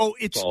him. Oh,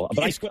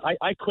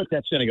 I quit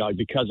that synagogue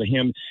because of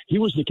him. He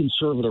was the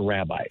conservative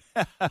rabbi.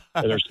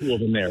 There's 2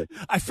 of them there.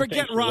 I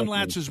forget Ron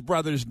Latz's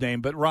brother's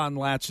name, but Ron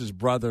Latz's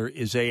brother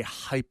is a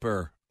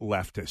hyper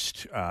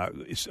leftist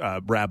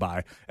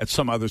rabbi at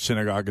some other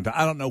synagogue.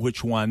 I don't know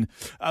which one.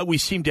 We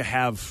seem to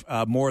have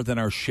more than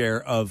our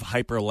share of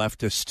hyper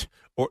leftist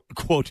or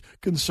quote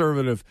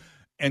conservative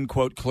end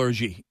quote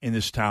clergy in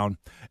this town.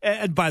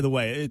 And by the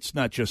way, it's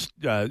not just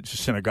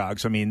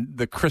synagogues. I mean,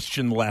 the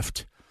Christian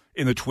left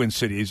in the Twin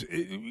Cities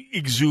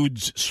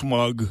exudes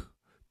smug,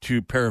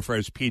 to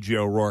paraphrase P.J.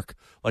 O'Rourke,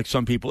 like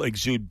some people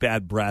exude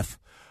bad breath.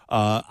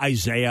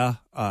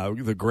 Isaiah,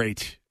 the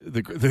great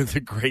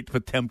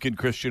Potemkin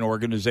Christian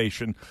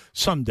organization,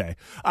 someday.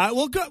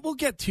 We'll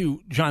get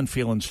to John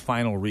Phelan's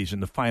final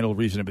reason, the final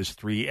reason of his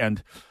three,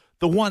 and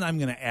the one I'm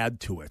going to add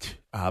to it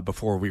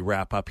before we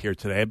wrap up here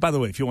today. And by the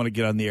way, if you want to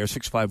get on the air,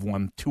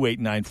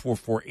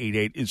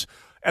 651-289-4488 is,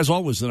 as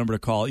always, the number to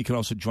call. You can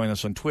also join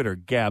us on Twitter,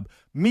 Gab,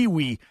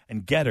 MeWe,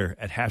 and Getter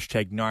at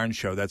 #NARN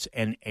Show. That's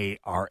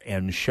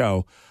NARN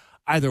Show.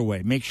 Either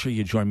way, make sure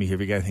you join me here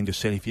if you got anything to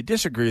say. If you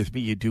disagree with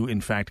me, you do,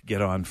 in fact,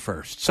 get on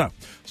first. So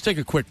let's take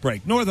a quick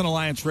break. Northern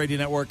Alliance Radio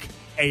Network,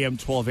 AM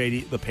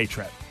 1280, The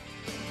Patriot.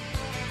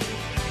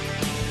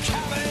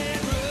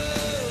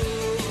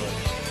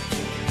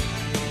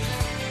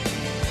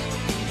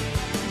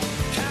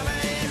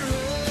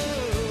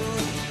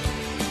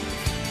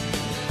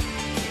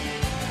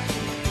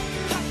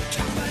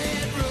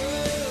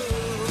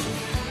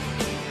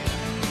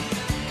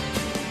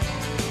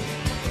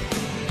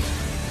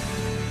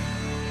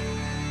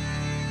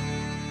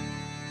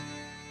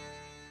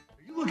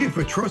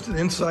 For trusted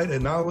insight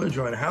and knowledge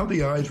on how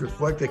the eyes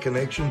reflect the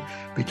connection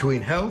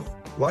between health,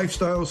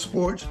 lifestyle,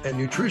 sports, and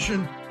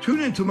nutrition,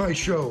 tune into my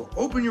show,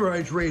 Open Your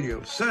Eyes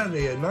Radio,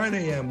 Saturday at 9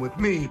 a.m. with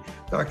me,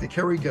 Dr.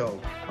 Kerry Gelb.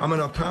 I'm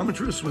an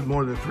optometrist with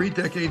more than 3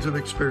 decades of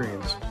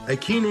experience, a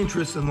keen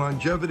interest in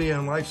longevity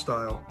and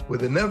lifestyle,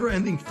 with a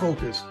never-ending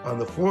focus on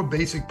the 4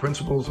 basic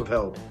principles of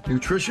health: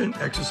 nutrition,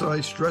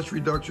 exercise, stress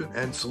reduction,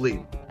 and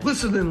sleep.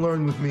 Listen and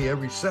learn with me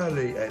every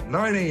Saturday at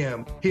 9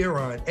 a.m. here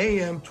on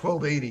AM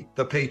 1280,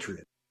 The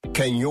Patriot.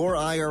 Can your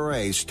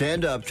IRA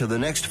stand up to the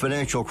next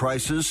financial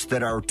crisis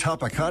that our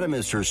top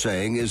economists are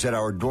saying is at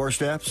our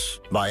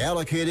doorsteps? By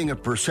allocating a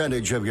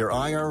percentage of your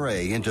IRA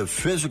into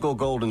physical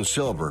gold and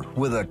silver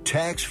with a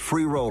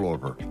tax-free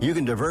rollover, you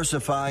can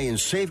diversify and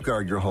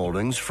safeguard your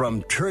holdings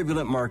from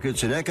turbulent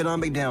markets and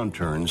economic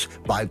downturns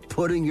by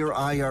putting your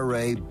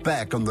IRA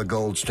back on the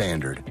gold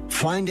standard.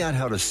 Find out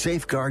how to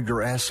safeguard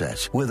your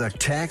assets with a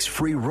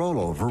tax-free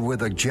rollover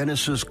with a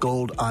Genesis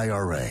Gold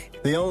IRA,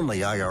 the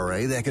only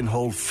IRA that can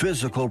hold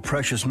physical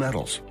precious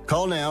metals.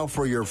 Call now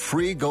for your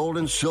free gold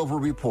and silver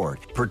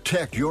report.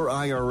 Protect your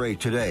IRA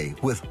today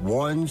with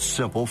one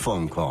simple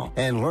phone call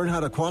and learn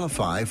how to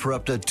qualify for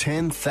up to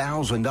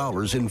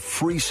 $10,000 in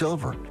free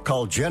silver.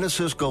 Call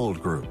Genesis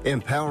Gold Group,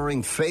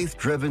 empowering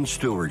faith-driven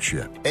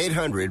stewardship.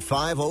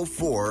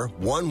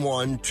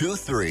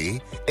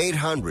 800-504-1123.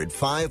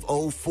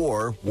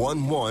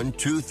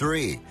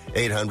 800-504-1123.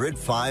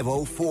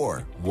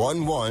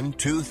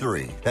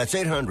 800-504-1123. That's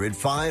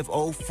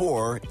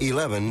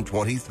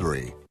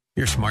 800-504-1123.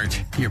 You're smart,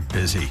 you're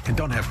busy, and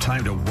don't have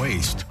time to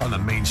waste on the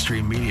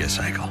mainstream media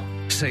cycle.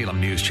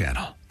 Salem News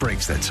Channel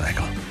breaks that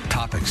cycle.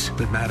 Topics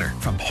that matter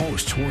from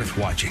hosts worth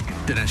watching: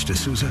 Dinesh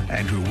D'Souza,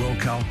 Andrew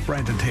Wilkow,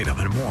 Brandon Tatum,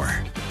 and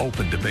more.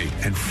 Open debate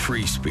and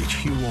free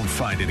speech you won't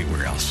find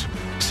anywhere else.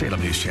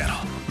 Salem News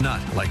Channel,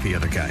 not like the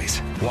other guys.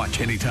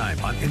 Watch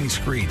anytime on any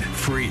screen,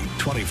 free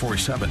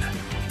 24/7.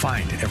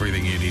 Find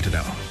everything you need to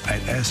know at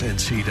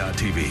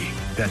snc.tv.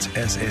 That's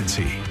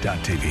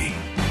snc.tv.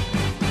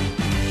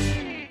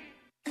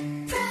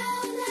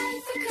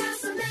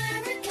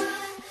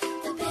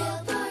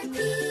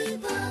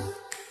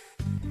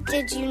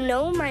 Did you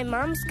know my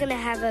mom's gonna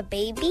have a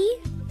baby?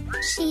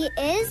 She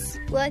is?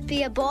 Will it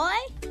be a boy?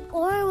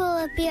 Or will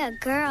it be a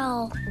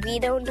girl? We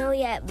don't know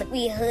yet, but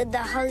we heard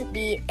the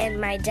heartbeat,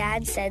 and my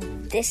dad said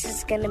this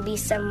is gonna be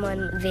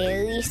someone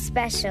very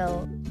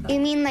special. You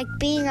mean like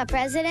being a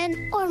president?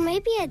 Or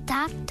maybe a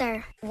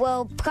doctor?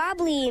 Well,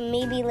 probably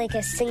maybe like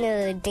a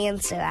singer or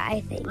dancer,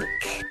 I think.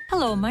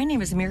 Hello, my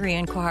name is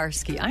Marianne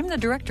Koharski. I'm the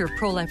director of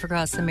Pro-Life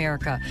Across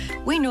America.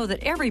 We know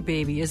that every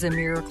baby is a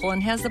miracle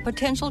and has the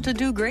potential to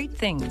do great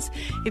things.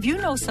 If you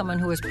know someone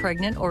who is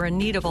pregnant or in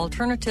need of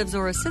alternatives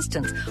or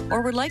assistance,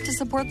 or would like to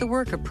support the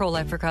work of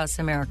Pro-Life Across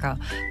America,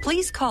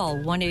 please call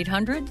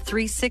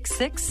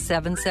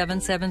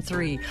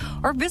 1-800-366-7773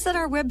 or visit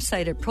our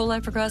website at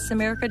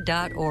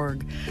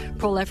prolifeacrossamerica.org.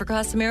 Pro-Life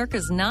Across America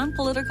is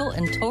non-political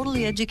and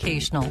totally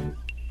educational.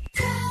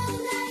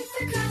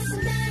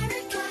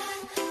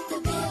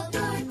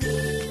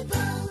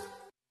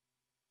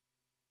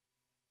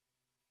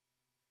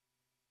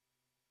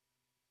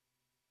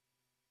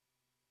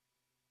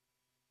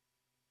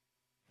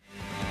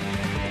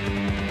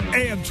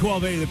 AM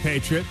 1280, The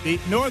Patriot, the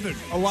Northern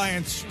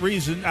Alliance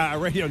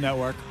Radio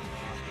Network.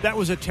 That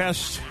was a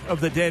test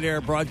of the Dead Air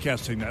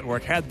Broadcasting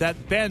Network. Had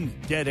that been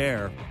dead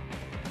air,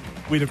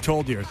 we'd have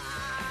told you.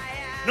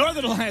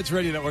 Northern Alliance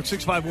Radio Network,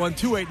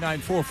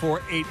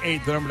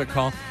 651-289-4488, the number to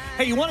call.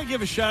 Hey, you want to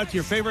give a shout out to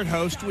your favorite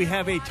host? We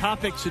have a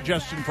topic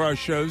suggestion for our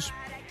shows.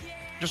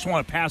 Just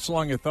want to pass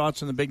along your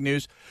thoughts on the big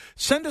news.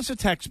 Send us a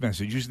text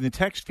message using the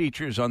text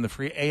features on the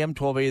free AM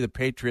 1280 The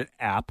Patriot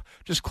app.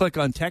 Just click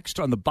on text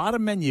on the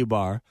bottom menu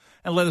bar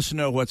and let us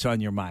know what's on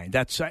your mind.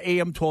 That's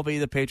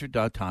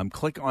am1280thepatriot.com.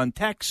 Click on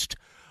text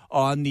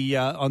on the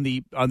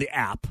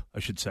app, I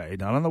should say,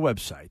 not on the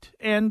website.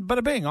 And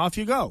bada bing, off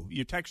you go.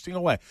 You're texting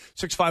away.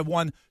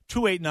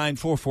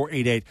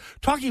 651-289-4488.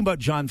 Talking about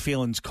John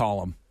Phelan's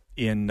column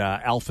in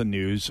Alpha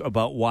News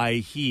about why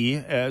he,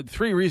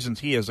 3 reasons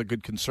he, as a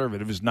good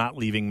conservative, is not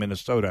leaving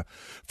Minnesota.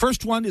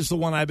 First one is the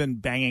one I've been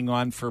banging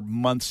on for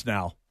months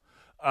now.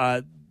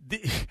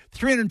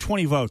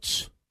 320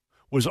 votes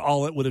was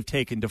all it would have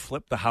taken to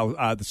flip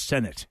the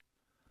Senate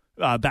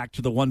back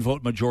to the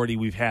 1-vote majority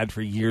we've had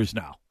for years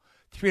now.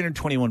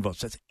 321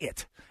 votes, that's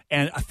it.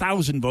 And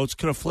 1,000 votes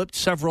could have flipped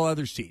several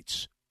other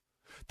seats.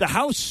 The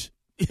House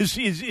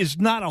is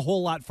not a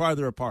whole lot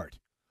farther apart.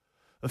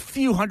 A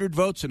few hundred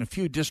votes in a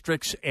few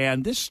districts,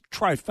 and this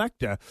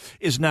trifecta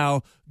is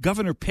now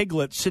Governor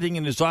Piglet sitting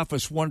in his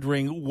office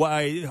wondering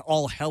why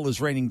all hell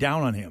is raining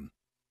down on him.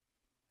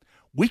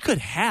 We could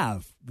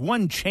have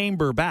one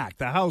chamber back,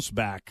 the House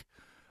back,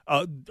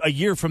 a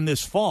year from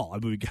this fall. I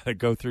mean, we got to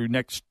go through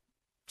next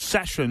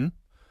session,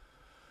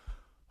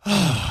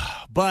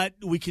 but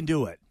we can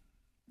do it.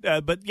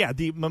 But yeah,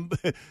 the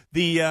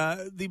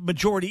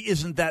majority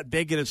isn't that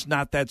big and it's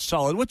not that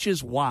solid, which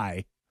is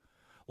why,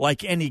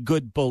 like any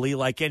good bully,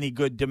 like any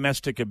good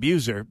domestic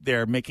abuser,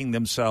 they're making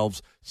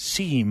themselves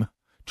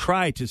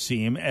try to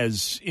seem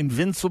as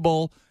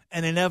invincible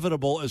and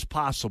inevitable as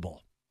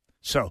possible.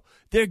 So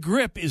their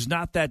grip is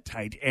not that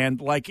tight,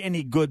 and like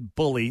any good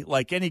bully,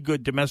 like any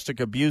good domestic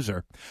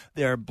abuser,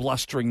 they're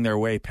blustering their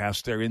way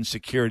past their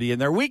insecurity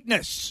and their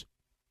weakness.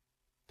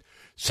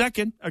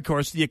 Second, of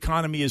course, the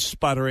economy is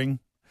sputtering,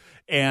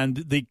 and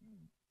the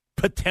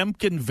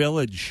Potemkin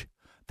village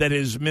that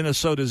is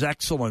Minnesota's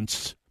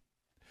excellence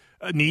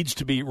needs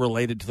to be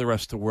related to the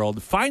rest of the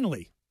world.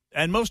 Finally,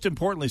 and most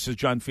importantly, says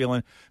John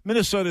Phelan,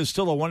 Minnesota is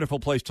still a wonderful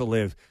place to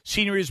live.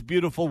 Scenery is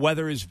beautiful,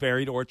 weather is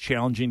varied or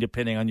challenging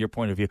depending on your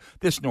point of view.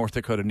 This North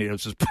Dakota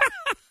native says,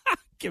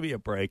 give me a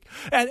break.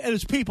 And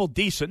it's people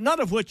decent, none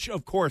of which,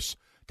 of course,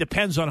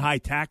 depends on high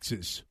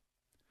taxes.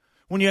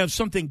 When you have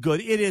something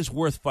good, it is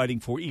worth fighting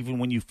for, even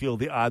when you feel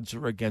the odds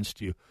are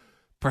against you.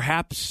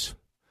 Perhaps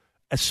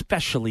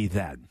especially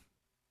then.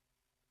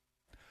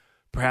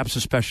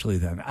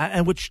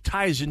 And which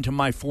ties into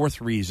my fourth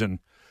reason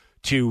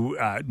to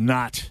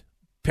not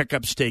pick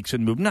up stakes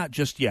and move. Not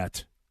just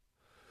yet,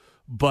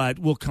 but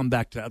we'll come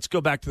back to that. Let's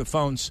go back to the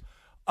phones.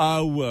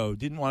 Whoa,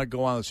 didn't want to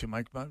go on. Let's see,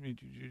 Mike.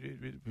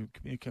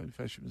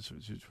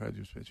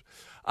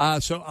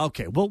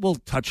 Okay, we'll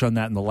touch on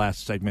that in the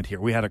last segment here.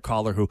 We had a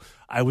caller who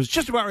I was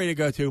just about ready to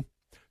go to,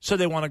 so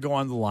they want to go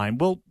on the line.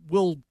 We'll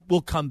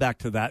come back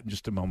to that in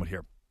just a moment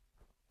here.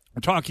 We're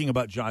talking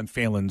about John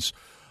Phelan's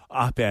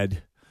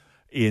op-ed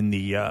in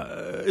the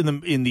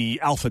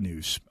Alpha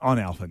News, on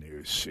Alpha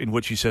News, in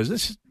which he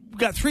says, we've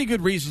got 3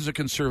 good reasons a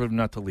conservative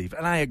not to leave,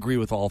 and I agree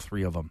with all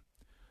 3 of them.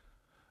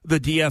 The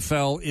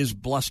DFL is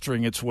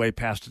blustering its way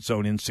past its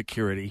own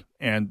insecurity,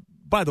 and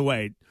by the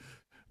way,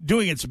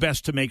 doing its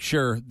best to make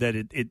sure that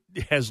it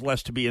has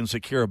less to be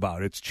insecure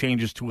about. Its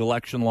changes to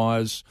election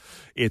laws,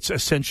 its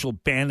essential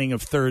banning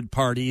of third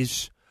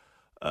parties.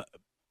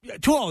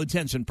 To all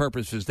intents and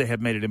purposes, they have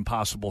made it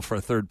impossible for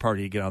a third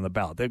party to get on the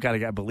ballot. They've got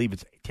to, I believe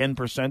it's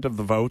 10% of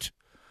the vote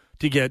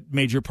to get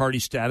major party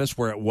status,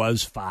 where it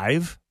was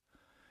 5%.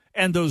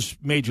 And those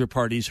major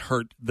parties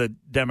hurt the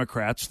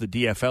Democrats, the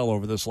DFL,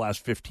 over this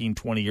last 15,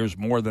 20 years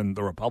more than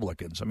the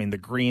Republicans. I mean, the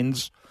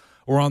Greens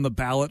were on the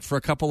ballot for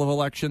a couple of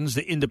elections.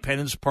 The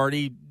Independence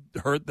Party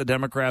hurt the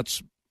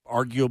Democrats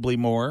arguably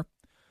more.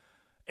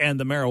 And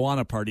the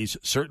marijuana parties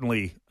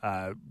certainly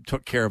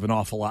took care of an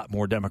awful lot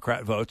more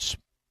Democrat votes.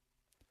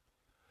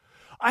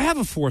 I have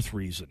a fourth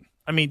reason.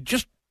 I mean,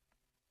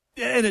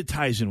 and it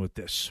ties in with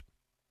this.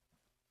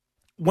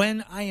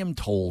 When I am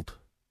told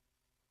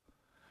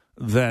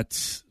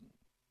that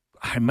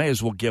I may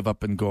as well give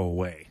up and go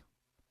away,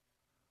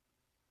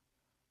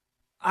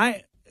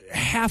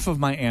 half of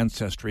my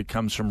ancestry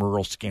comes from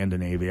rural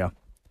Scandinavia.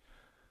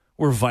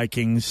 We're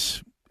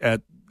Vikings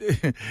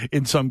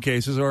in some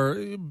cases,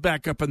 or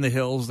back up in the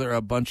hills, there are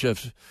a bunch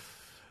of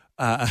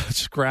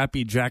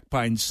scrappy Jack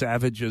Pine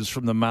savages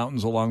from the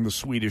mountains along the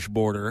Swedish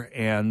border,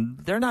 and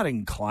they're not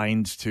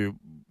inclined to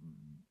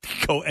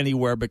go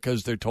anywhere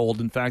because they're told.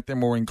 In fact, they're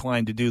more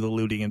inclined to do the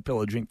looting and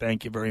pillaging.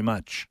 Thank you very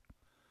much.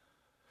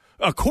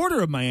 A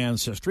quarter of my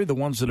ancestry, the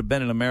ones that have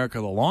been in America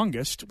the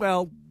longest,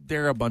 well,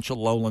 they're a bunch of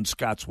lowland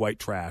Scots white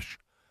trash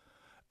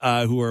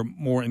who are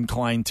more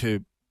inclined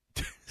to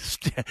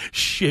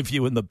shiv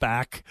you in the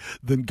back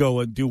than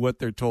go and do what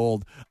they're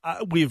told.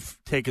 We've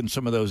taken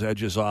some of those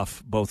edges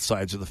off both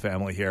sides of the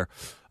family here.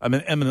 I'm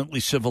an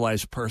eminently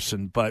civilized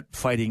person, but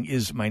fighting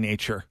is my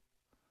nature.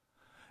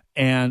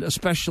 And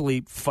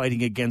especially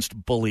fighting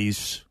against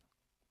bullies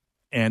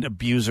and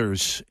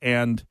abusers.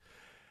 And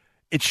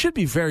it should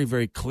be very,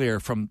 very clear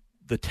from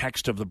the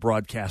text of the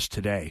broadcast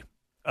today,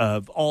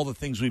 of all the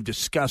things we've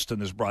discussed in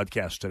this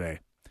broadcast today,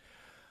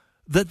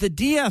 that the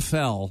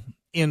DFL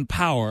in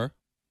power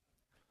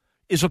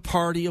is a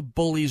party of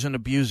bullies and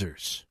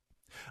abusers.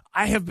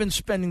 I have been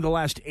spending the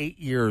last 8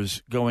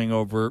 years going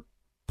over,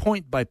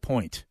 point by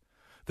point,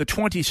 the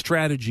 20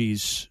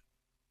 strategies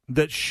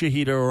that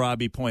Shahida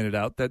Arabi pointed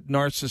out that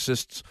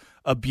narcissists,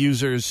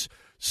 abusers,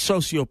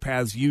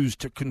 sociopaths use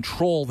to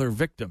control their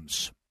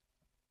victims.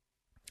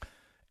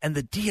 And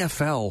the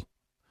DFL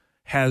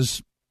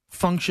has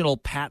functional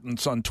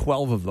patents on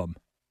 12 of them.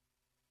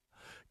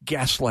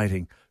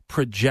 Gaslighting,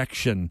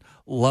 projection,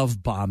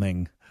 love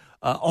bombing,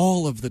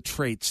 all of the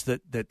traits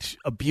that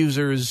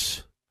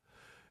abusers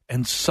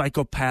and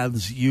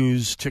psychopaths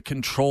use to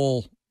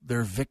control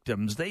their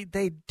victims. They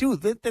do.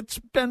 That's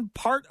been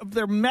part of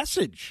their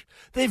message.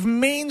 They've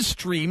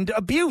mainstreamed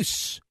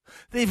abuse.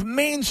 They've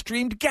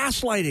mainstreamed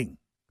gaslighting.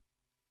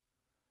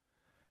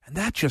 And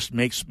that just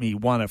makes me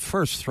want to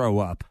first throw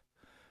up.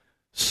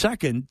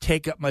 Second,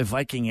 take up my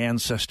Viking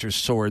ancestors'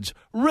 swords.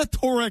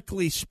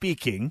 Rhetorically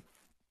speaking,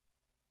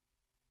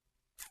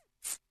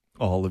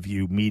 all of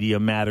you Media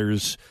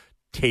Matters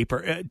tape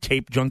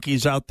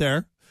junkies out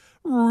there,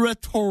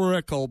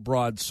 rhetorical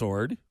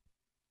broadsword,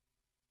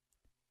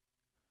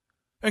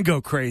 and go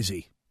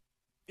crazy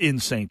in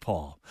St.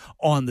 Paul,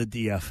 on the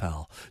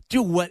DFL.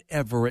 Do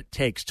whatever it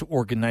takes to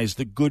organize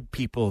the good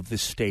people of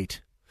this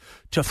state,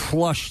 to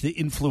flush the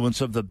influence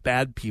of the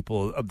bad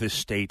people of this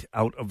state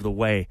out of the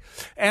way.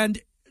 And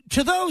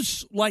to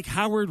those like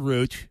Howard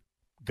Root,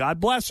 God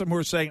bless them, who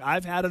are saying,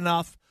 I've had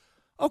enough.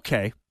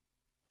 Okay.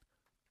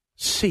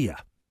 See ya.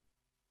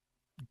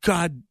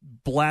 God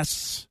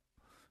bless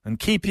and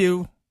keep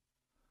you.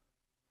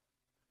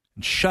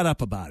 And shut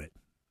up about it.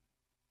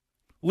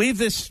 Leave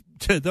this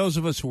to those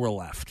of us who are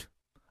left.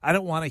 I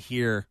don't want to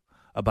hear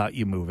about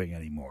you moving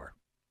anymore.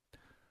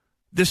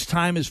 This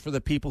time is for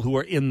the people who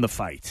are in the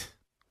fight.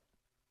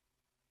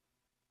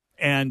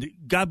 And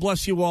God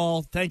bless you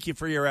all. Thank you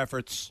for your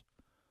efforts.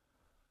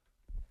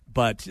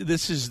 But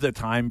this is the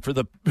time for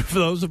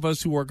those of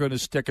us who are going to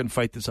stick and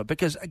fight this up.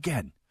 Because,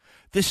 again,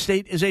 this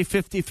state is a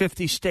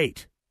 50-50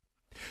 state.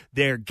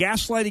 They're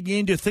gaslighting you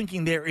into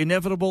thinking they're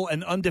inevitable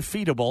and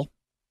undefeatable.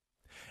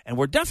 And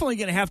we're definitely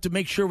going to have to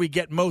make sure we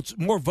get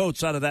more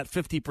votes out of that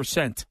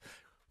 50%.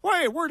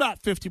 Why, we're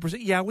not 50%.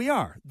 Yeah, we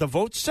are. The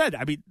vote said,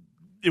 I mean,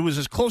 it was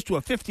as close to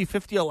a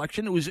 50-50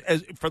 election it was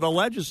for the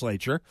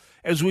legislature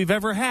as we've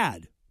ever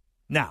had.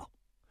 Now,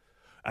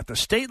 at the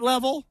state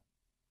level,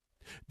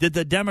 did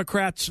the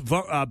Democrats'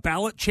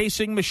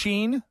 ballot-chasing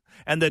machine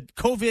and the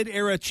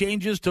COVID-era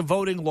changes to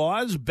voting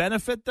laws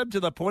benefit them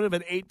to the point of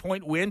an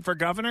 8-point win for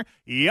governor?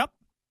 Yep.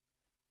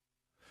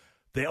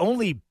 They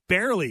only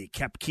barely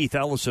kept Keith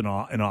Ellison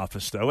in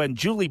office, though, and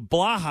Julie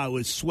Blaha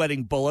was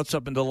sweating bullets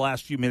up into the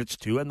last few minutes,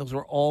 too, and those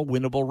were all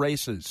winnable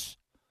races.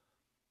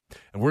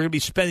 And we're going to be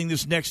spending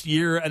this next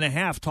year and a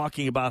half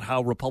talking about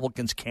how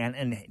Republicans can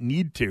and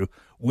need to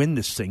win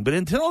this thing. But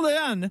until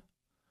then,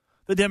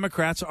 the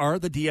Democrats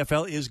the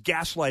DFL is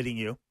gaslighting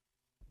you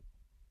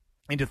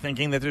into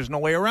thinking that there's no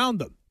way around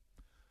them.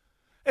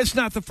 It's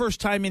not the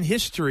first time in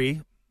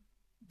history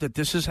that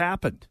this has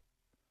happened.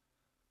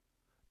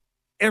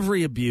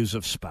 Every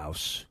abusive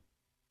spouse,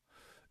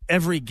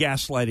 every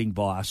gaslighting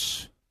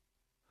boss,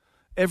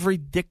 every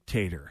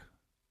dictator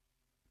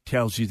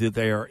tells you that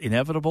they are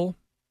inevitable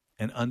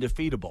and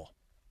undefeatable.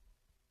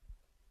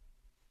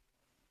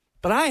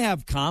 But I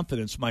have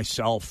confidence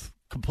myself,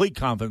 complete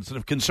confidence, that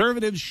if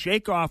conservatives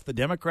shake off the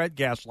Democrat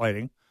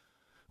gaslighting,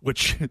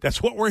 which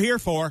that's what we're here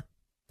for,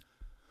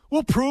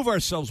 we'll prove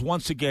ourselves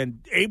once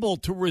again able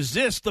to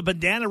resist the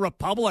banana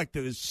republic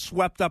that is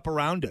swept up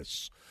around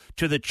us,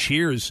 to the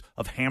cheers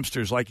of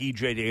hamsters like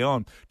E.J.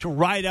 Dionne, to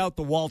ride out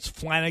the Waltz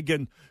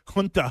Flanagan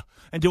junta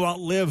and to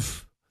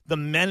outlive the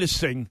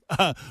menacing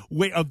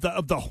way of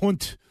the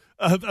hunt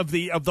of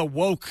the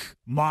woke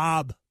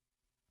mob.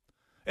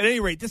 At any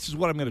rate, this is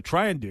what I'm going to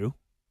try and do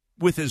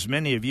with as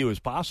many of you as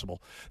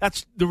possible.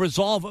 That's the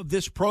resolve of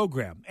this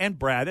program, and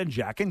Brad and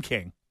Jack and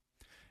King,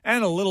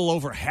 and a little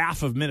over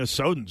half of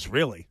Minnesotans,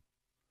 really.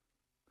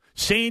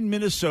 Sane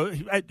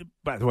Minnesota,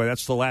 by the way,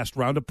 that's the last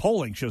round of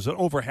polling, shows that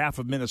over half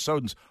of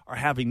Minnesotans are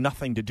having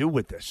nothing to do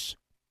with this.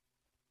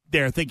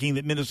 They're thinking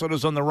that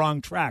Minnesota's on the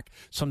wrong track,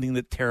 something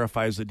that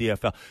terrifies the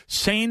DFL.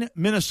 Sane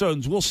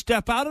Minnesotans will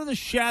step out of the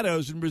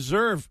shadows and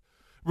reverse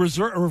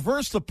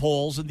the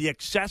polls and the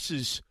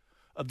excesses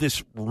of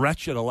this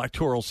wretched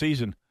electoral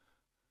season.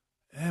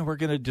 And we're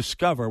going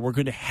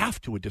to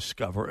have to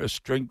discover a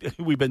strength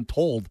we've been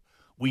told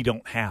we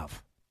don't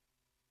have.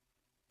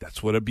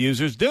 That's what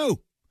abusers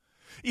do.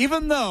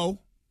 Even though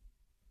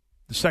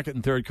the 2nd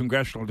and 3rd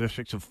congressional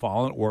districts have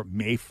fallen or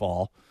may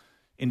fall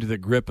into the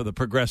grip of the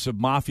progressive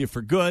mafia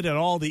for good and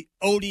all the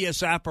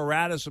odious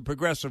apparatus of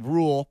progressive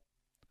rule,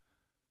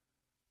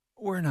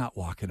 we're not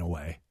walking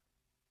away.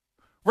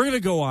 We're going to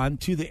go on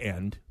to the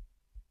end.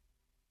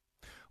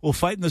 We'll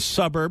fight in the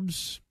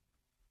suburbs.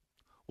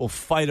 We'll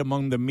fight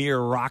among the mere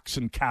rocks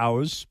and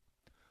cows.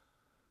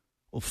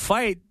 We'll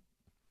fight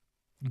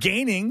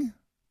gaining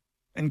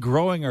and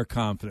growing our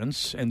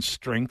confidence and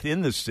strength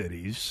in the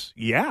cities.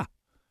 Yeah,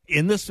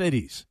 in the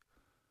cities.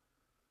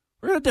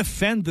 We're going to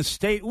defend the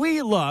state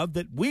we love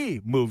that we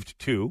moved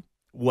to,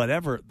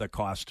 whatever the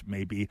cost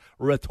may be,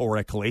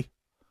 rhetorically.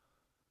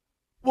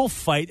 We'll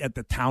fight at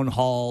the town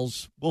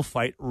halls. We'll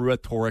fight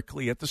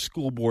rhetorically at the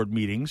school board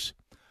meetings.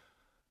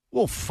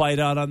 We'll fight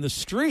out on the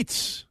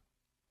streets.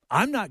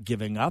 I'm not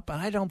giving up, and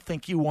I don't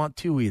think you want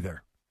to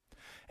either.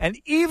 And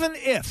even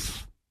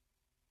if,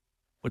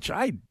 which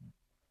I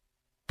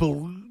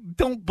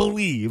don't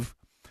believe,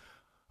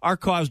 our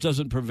cause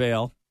doesn't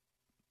prevail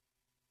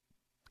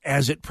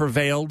as it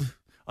prevailed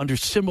under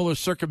similar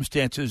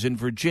circumstances in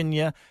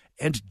Virginia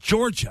and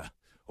Georgia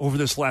over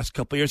this last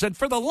couple of years, and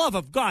for the love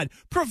of God,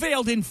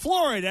 prevailed in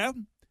Florida,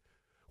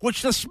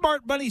 which the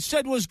smart money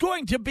said was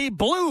going to be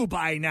blue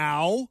by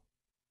now.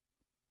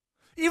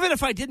 Even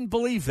if I didn't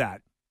believe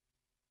that,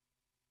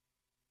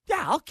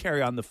 yeah, I'll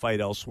carry on the fight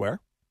elsewhere.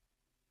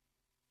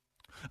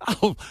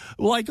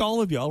 Like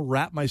all of you, I'll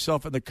wrap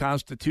myself in the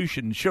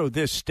Constitution and show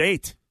this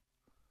state,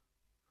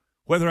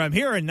 whether I'm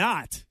here or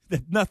not,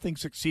 that nothing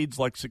succeeds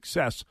like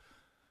success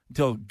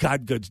until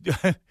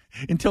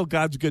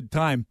God's good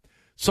time.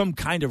 Some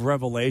kind of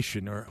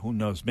revelation, or who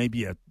knows,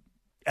 maybe an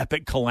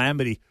epic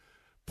calamity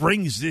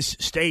brings this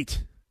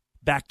state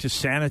back to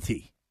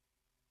sanity.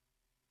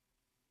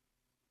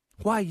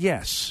 Why,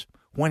 yes,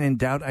 when in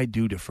doubt, I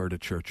do defer to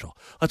Churchill.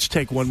 Let's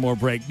take one more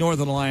break.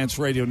 Northern Alliance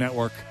Radio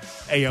Network,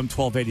 AM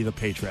 1280, The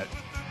Patriot.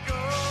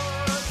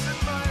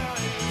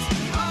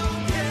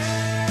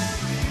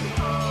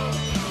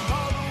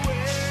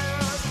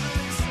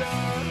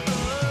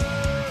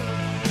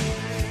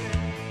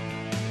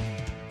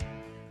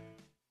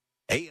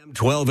 AM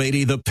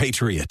 1280, The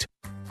Patriot.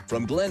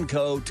 From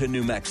Glencoe to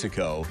New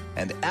Mexico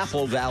and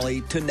Apple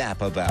Valley to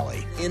Napa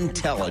Valley,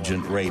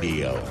 intelligent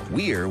radio.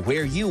 We're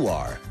where you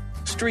are.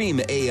 Stream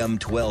AM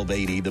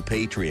 1280 The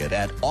Patriot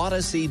at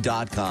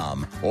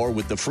Odyssey.com or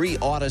with the free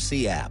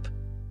Odyssey app.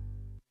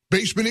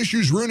 Basement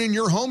issues ruining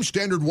your home?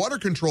 Standard Water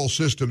Control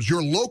Systems,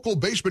 your local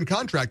basement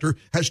contractor,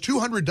 has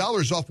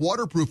 $200 off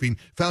waterproofing,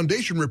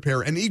 foundation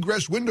repair, and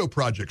egress window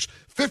projects.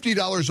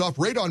 $50 off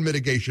radon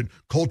mitigation.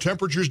 Cold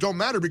temperatures don't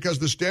matter because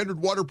the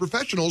Standard Water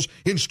professionals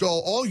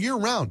install all year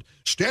round.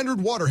 Standard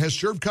Water has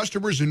served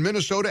customers in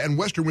Minnesota and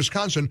western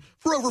Wisconsin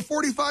for over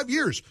 45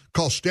 years.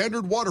 Call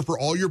Standard Water for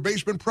all your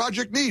basement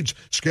project needs.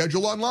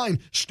 Schedule online,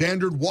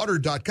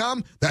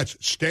 standardwater.com. That's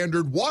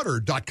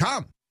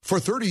standardwater.com. For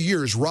 30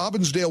 years,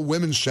 Robbinsdale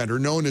Women's Center,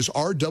 known as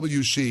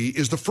RWC,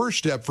 is the first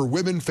step for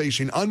women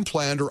facing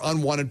unplanned or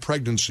unwanted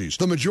pregnancies.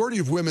 The majority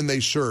of women they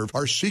serve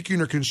are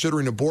seeking or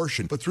considering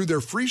abortion, but through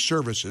their free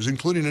services,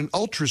 including an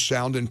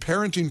ultrasound and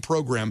parenting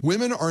program,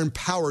 women are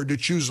empowered to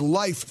choose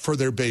life for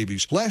their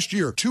babies. Last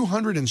year,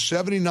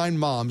 279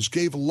 moms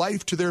gave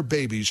life to their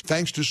babies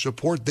thanks to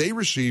support they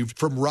received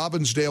from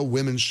Robbinsdale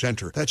Women's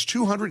Center. That's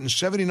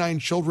 279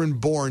 children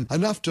born,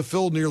 enough to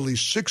fill nearly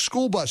 6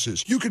 school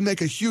buses. You can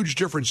make a huge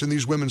difference in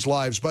these women's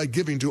lives by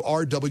giving to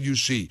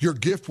RWC. Your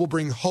gift will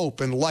bring hope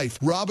and life.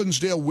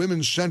 Robbinsdale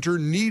Women's Center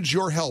needs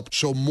your help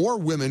so more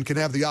women can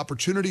have the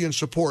opportunity and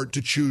support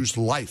to choose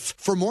life.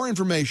 For more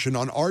information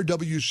on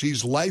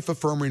RWC's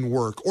life-affirming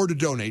work or to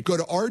donate, go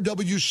to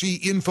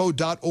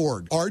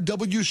rwcinfo.org.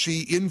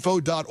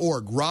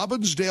 rwcinfo.org.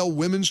 Robbinsdale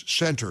Women's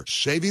Center.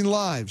 Saving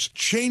lives,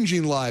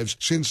 changing lives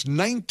since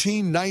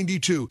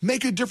 1992.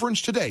 Make a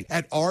difference today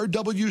at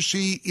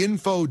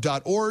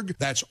rwcinfo.org.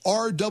 That's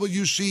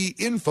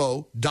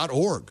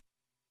rwcinfo.org.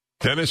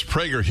 Dennis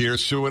Prager here.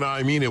 Sue and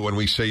I mean it when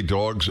we say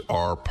dogs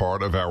are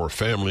part of our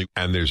family,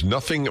 and there's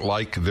nothing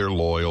like their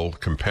loyal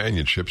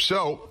companionship.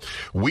 So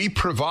we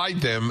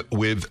provide them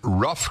with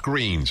Rough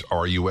Greens,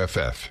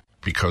 RUFF,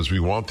 because we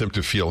want them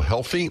to feel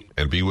healthy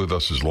and be with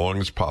us as long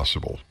as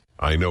possible.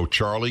 I know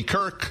Charlie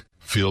Kirk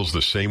feels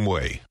the same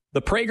way.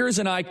 The Pragers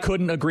and I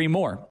couldn't agree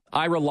more.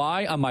 I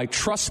rely on my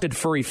trusted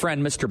furry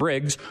friend, Mr.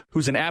 Briggs,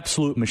 who's an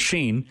absolute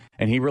machine,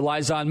 and he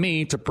relies on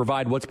me to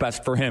provide what's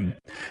best for him.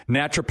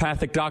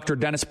 Naturopathic Dr.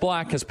 Dennis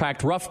Black has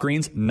packed Rough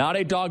Greens, not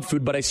a dog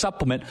food, but a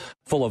supplement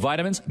full of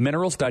vitamins,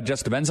 minerals,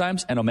 digestive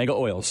enzymes, and omega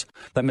oils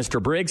that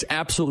Mr. Briggs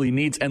absolutely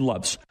needs and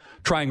loves.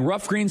 Trying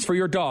Rough Greens for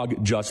your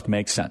dog just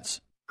makes sense.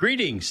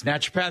 Greetings,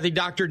 Naturopathy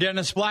Dr.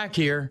 Dennis Black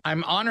here.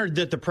 I'm honored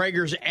that the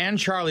Pragers and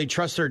Charlie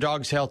trust their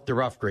dog's health to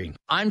Rough Green.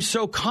 I'm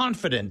so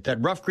confident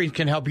that Rough Green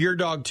can help your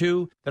dog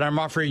too that I'm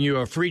offering you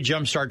a free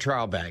Jumpstart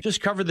trial bag. Just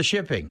cover the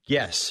shipping.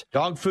 Yes,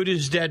 dog food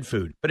is dead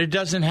food, but it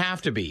doesn't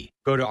have to be.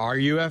 Go to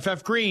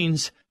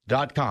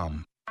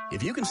ruffgreens.com.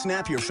 If you can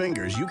snap your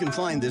fingers, you can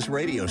find this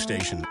radio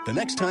station. The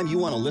next time you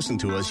want to listen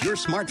to us, your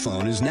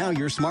smartphone is now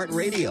your smart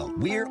radio.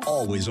 We're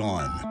always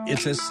on.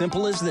 It's as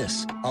simple as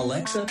this.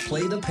 Alexa,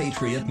 play The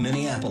Patriot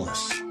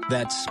Minneapolis.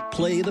 That's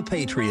Play The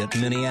Patriot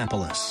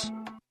Minneapolis.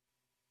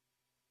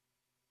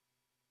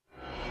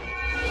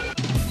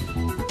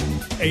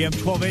 AM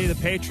 1280,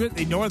 The Patriot,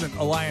 the Northern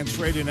Alliance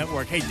Radio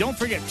Network. Hey, don't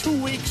forget,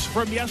 2 weeks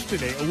from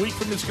yesterday, a week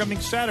from this coming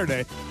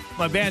Saturday,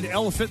 my band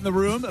Elephant in the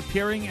Room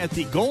appearing at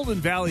the Golden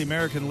Valley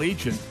American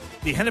Legion,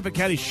 the Hennepin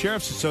County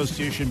Sheriff's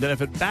Association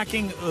benefit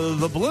backing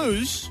the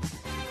Blues.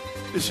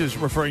 This is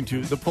referring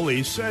to the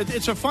police.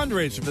 It's a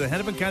fundraiser for the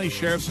Hennepin County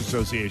Sheriff's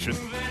Association.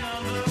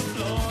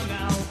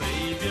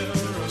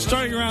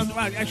 Starting around,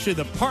 actually,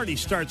 the party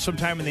starts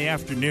sometime in the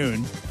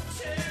afternoon.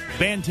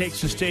 Band takes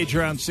the stage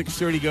around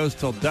 6:30, goes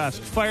till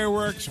dusk.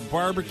 Fireworks,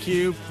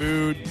 barbecue,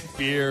 food,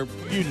 beer,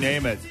 you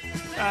name it.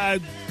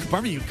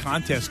 Barbecue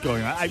contest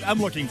going on. I'm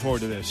looking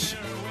forward to this.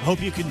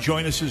 Hope you can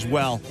join us as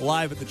well.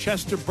 Live at the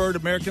Chester Bird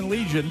American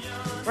Legion,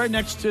 right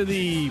next to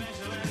the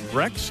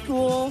rec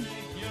school.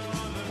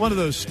 One of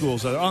those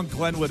schools on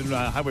Glenwood and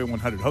Highway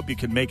 100. Hope you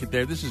can make it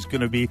there. This is going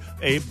to be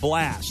a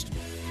blast.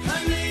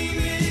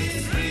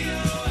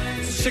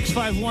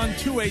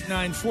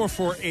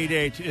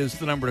 651-289-4488 is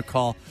the number to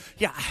call.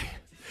 Yeah,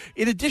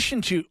 in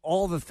addition to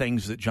all the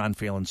things that John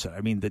Phelan said,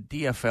 I mean, the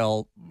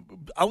DFL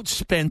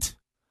outspent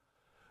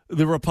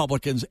the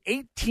Republicans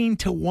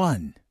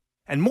 18-1,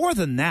 and more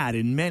than that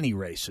in many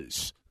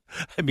races.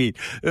 I mean,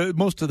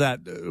 most of that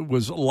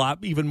was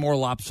even more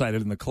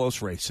lopsided in the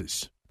close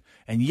races.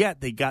 And yet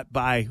they got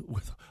by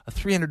with a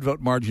 300-vote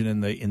margin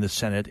in the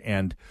Senate,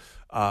 and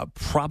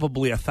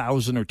probably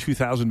 1,000 or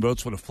 2,000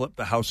 votes would have flipped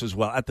the House as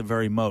well, at the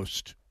very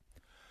most.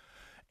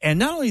 And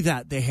not only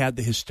that, they had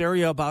the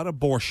hysteria about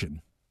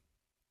abortion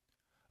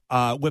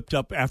whipped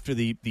up after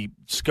the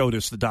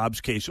SCOTUS, the Dobbs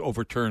case,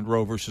 overturned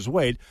Roe versus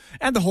Wade,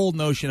 and the whole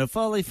notion of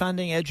fully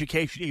funding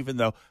education, even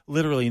though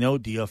literally no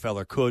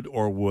DFLer could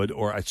or would,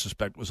 or I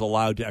suspect was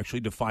allowed to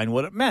actually define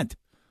what it meant.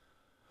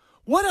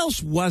 What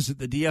else was it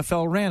the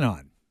DFL ran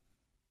on?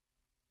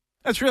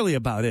 That's really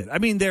about it. I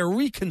mean, they're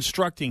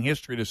reconstructing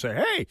history to say,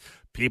 hey,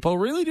 people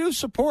really do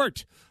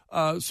support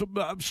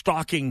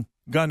stalking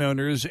gun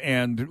owners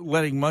and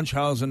letting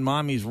Munchausen and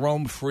mommies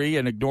roam free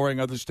and ignoring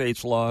other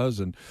states'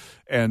 laws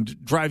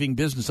and driving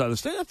business out of the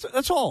state.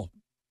 That's all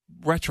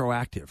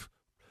retroactive.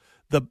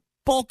 The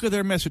bulk of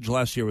their message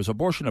last year was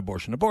abortion,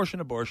 abortion, abortion,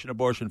 abortion,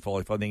 abortion,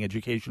 fully funding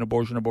education,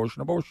 abortion,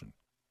 abortion, abortion.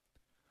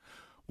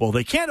 Well,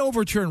 they can't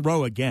overturn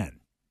Roe again.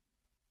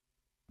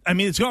 I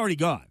mean, it's already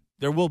gone.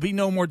 There will be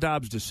no more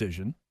Dobbs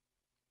decision.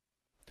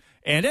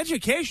 And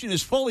education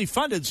is fully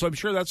funded, so I'm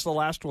sure that's the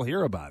last we'll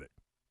hear about it.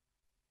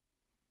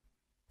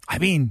 I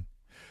mean,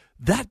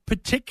 that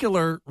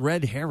particular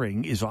red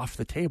herring is off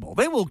the table.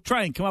 They will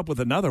try and come up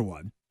with another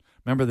one.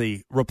 Remember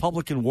the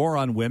Republican war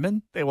on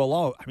women? They will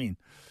all, I mean,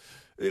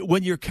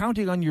 when you're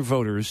counting on your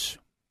voters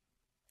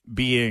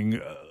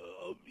being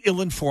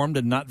ill-informed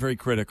and not very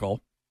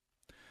critical,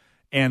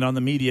 and on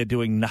the media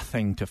doing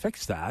nothing to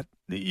fix that,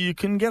 you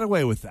can get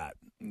away with that.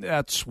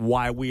 That's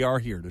why we are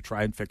here, to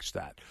try and fix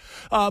that.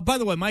 By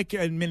the way, Mike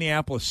in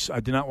Minneapolis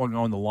did not want to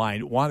go on the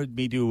line, wanted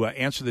me to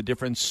answer the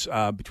difference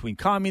between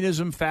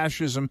communism,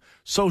 fascism,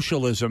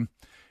 socialism,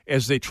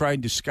 as they try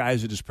and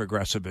disguise it as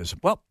progressivism.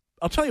 Well,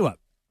 I'll tell you what.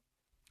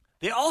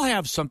 They all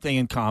have something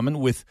in common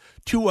with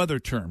two other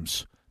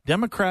terms,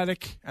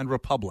 democratic and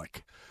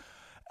republic.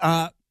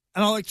 And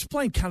I'll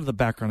explain kind of the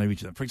background of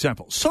each of them. For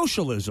example,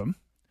 socialism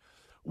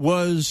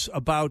was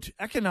about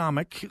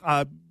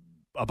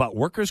about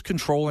workers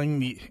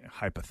controlling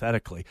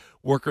hypothetically,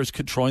 workers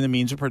controlling the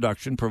means of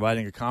production,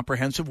 providing a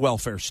comprehensive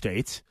welfare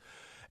state,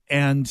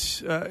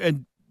 and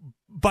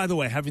by the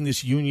way, having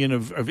this union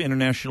of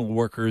international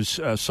workers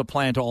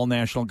supplant all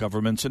national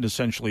governments and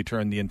essentially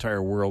turn the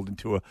entire world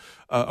into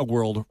a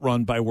world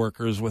run by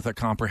workers with a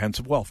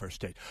comprehensive welfare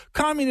state.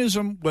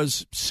 Communism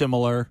was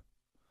similar.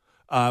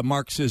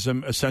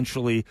 Marxism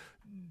essentially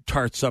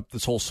tarts up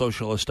this whole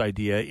socialist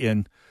idea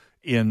in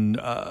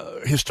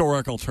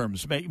historical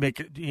terms,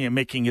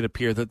 making it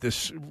appear that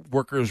this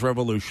workers'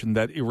 revolution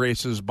that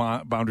erases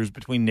boundaries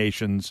between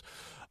nations,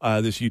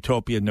 this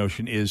utopian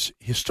notion, is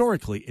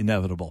historically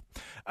inevitable,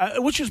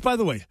 which is, by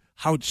the way,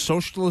 how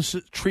socialists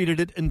treated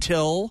it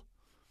until,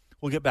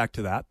 we'll get back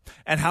to that,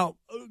 and how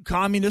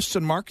communists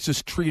and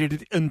Marxists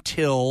treated it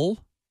until,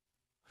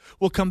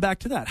 we'll come back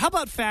to that. How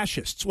about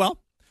fascists? Well,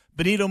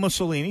 Benito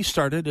Mussolini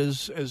started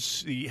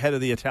as the head of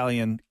the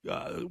Italian,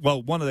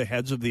 one of the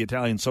heads of the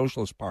Italian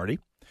Socialist Party.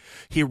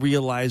 He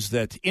realized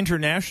that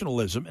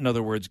internationalism, in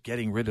other words,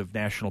 getting rid of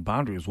national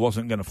boundaries,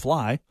 wasn't going to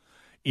fly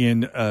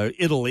in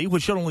Italy,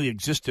 which only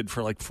existed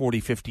for like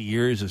 40, 50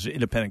 years as an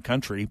independent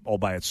country all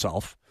by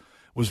itself,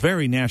 was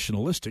very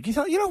nationalistic. He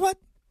thought, you know what?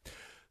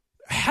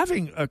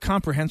 Having a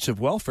comprehensive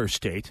welfare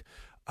state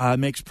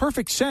makes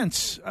perfect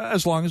sense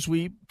as long as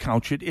we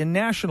couch it in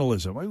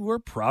nationalism. We're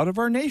proud of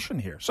our nation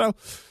here. So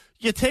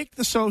you take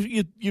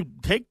you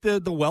take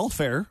the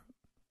welfare,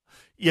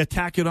 you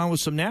tack it on with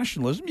some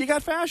nationalism, you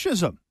got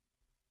fascism.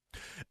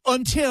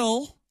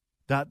 Until ...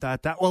 Well,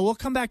 we'll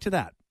come back to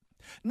that.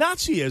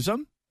 Nazism,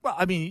 well,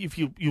 I mean, if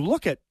you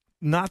look at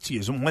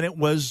Nazism, when it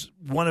was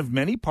one of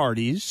many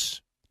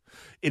parties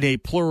in a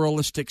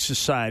pluralistic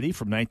society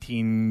from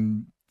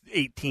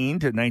 1918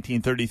 to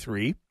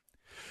 1933,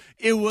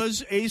 it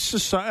was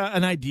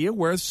an idea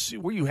where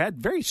you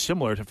had, very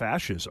similar to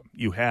fascism,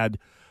 you had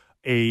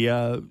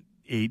a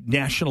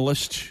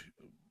nationalist,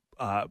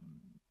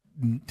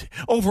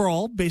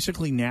 overall,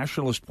 basically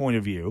nationalist point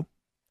of view,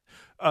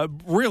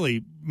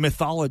 really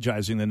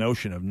mythologizing the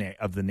notion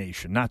of the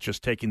nation, not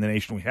just taking the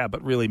nation we have,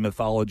 but really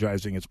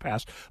mythologizing its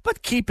past,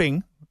 but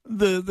keeping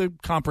the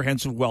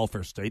comprehensive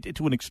welfare state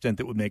to an extent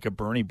that would make a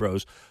Bernie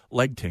Bros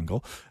leg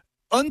tingle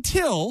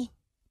until...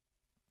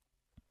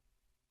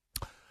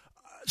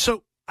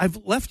 So I've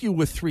left you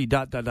with three ...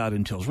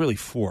 untils, really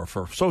four,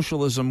 for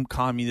socialism,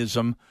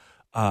 communism,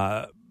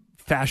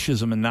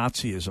 fascism, and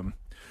Nazism.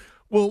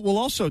 We'll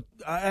also,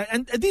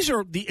 and these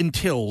are the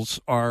untils,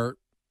 are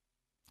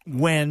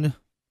when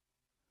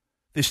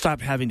they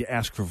stopped having to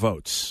ask for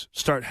votes,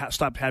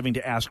 stopped having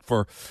to ask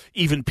for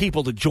even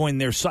people to join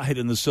their side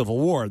in the Civil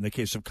War in the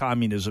case of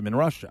communism in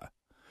Russia.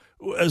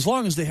 As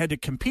long as they had to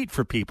compete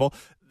for people,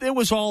 it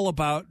was all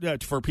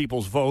about for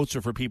people's votes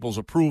or for people's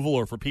approval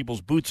or for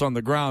people's boots on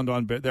the ground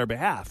on their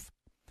behalf.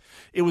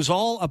 It was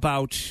all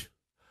about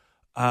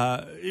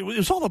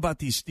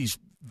these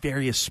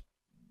various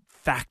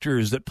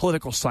factors that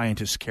political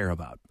scientists care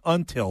about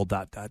until ...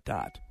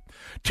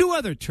 Two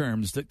other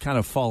terms that kind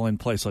of fall in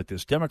place like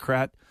this: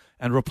 Democrat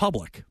and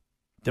Republic.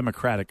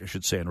 Democratic, I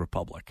should say, and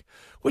Republic,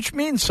 which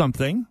means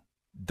something ...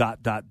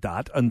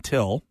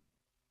 until.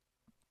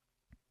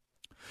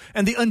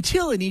 And the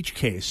until in each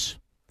case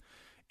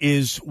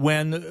is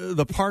when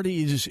the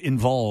parties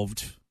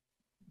involved,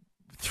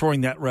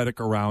 throwing that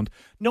rhetoric around,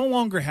 no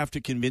longer have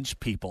to convince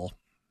people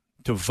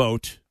to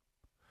vote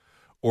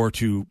or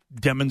to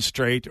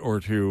demonstrate or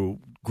to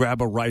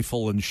grab a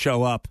rifle and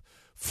show up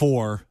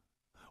for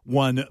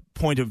one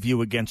point of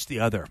view against the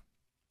other.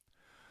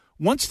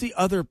 Once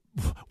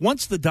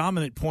the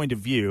dominant point of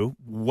view,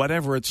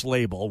 whatever its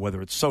label,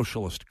 whether it's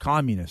socialist,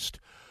 communist,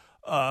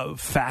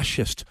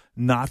 fascist,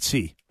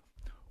 Nazi,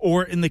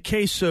 or in the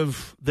case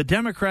of the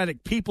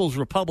Democratic People's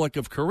Republic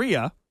of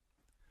Korea,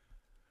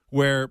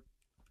 where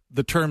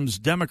the terms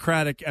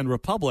democratic and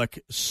republic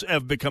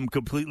have become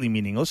completely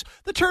meaningless,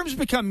 the terms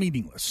become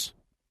meaningless.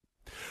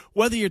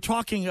 Whether you're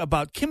talking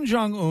about Kim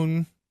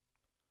Jong-un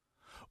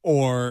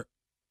or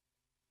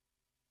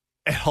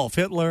Adolf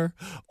Hitler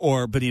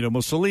or Benito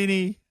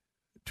Mussolini,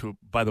 to,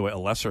 by the way, a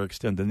lesser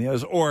extent than the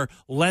others, or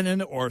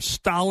Lenin or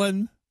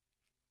Stalin,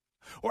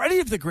 or any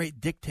of the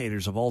great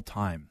dictators of all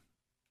time,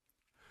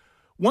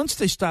 once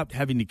they stopped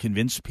having to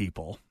convince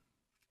people,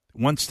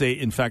 once they,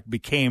 in fact,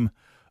 became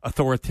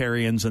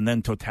authoritarians and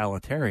then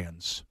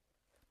totalitarians,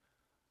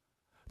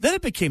 then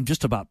it became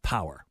just about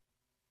power.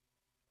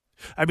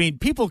 I mean,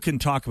 people can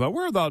talk about,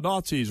 were the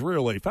Nazis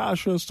really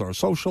fascists or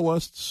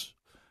socialists?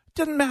 It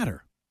didn't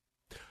matter.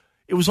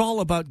 It was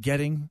all about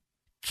getting,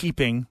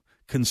 keeping,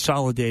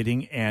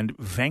 consolidating, and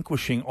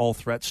vanquishing all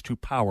threats to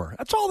power.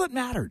 That's all that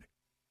mattered.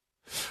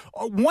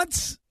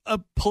 Once a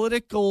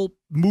political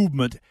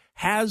movement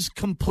has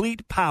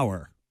complete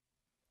power,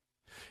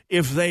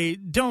 if they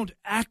don't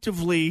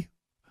actively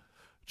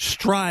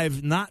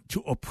strive not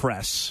to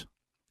oppress,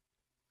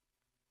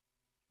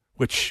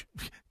 which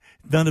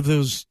none of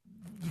those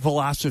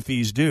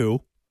philosophies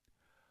do,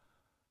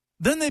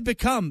 then they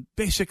become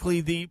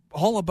basically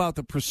all about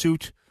the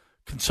pursuit,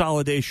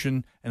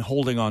 consolidation, and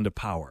holding on to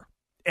power.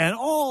 And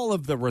all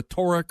of the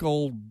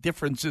rhetorical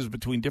differences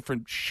between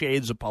different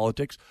shades of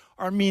politics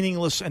are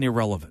meaningless and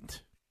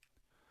irrelevant.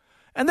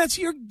 And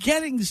you're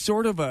getting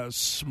sort of a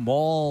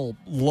small,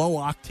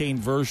 low-octane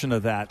version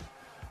of that,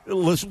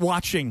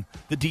 watching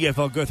the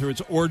DFL go through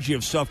its orgy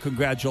of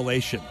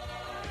self-congratulation.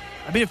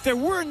 I mean, if there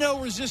were no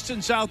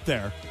resistance out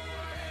there,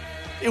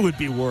 it would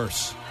be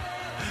worse.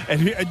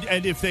 And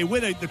if they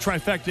win the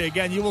trifecta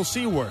again, you will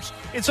see worse.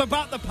 It's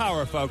about the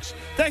power, folks.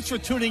 Thanks for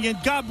tuning in.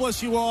 God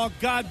bless you all.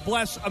 God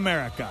bless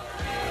America.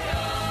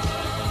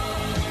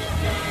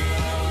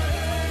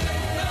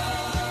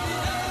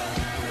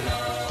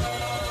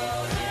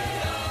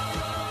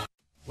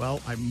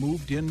 Well, I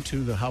moved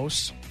into the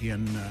house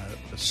in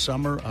the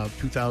summer of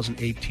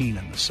 2018,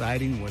 and the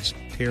siding was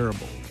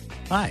terrible.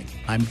 Hi,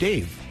 I'm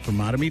Dave from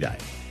Matamidi.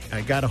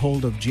 I got a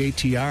hold of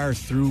JTR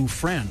through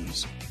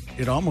friends.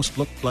 It almost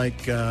looked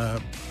like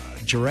a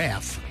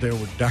giraffe. There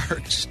were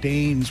dark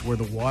stains where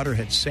the water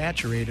had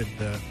saturated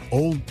the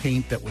old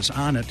paint that was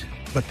on it,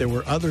 but there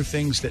were other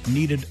things that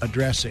needed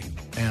addressing,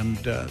 and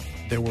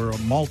there were a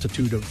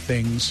multitude of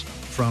things,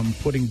 from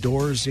putting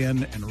doors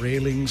in and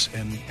railings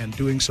and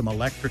doing some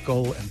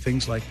electrical and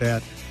things like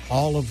that,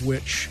 all of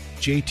which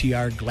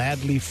JTR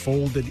gladly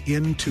folded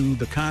into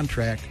the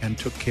contract and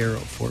took care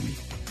of for me.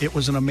 It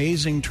was an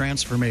amazing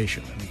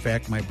transformation. In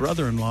fact, my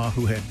brother-in-law,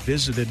 who had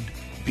visited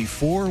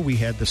before we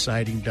had the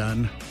siding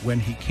done,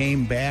 when he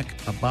came back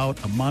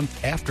about a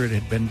month after it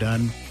had been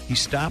done, he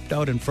stopped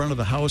out in front of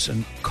the house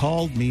and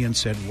called me and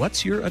said,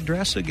 "What's your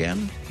address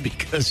again?"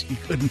 Because he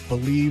couldn't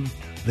believe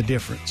the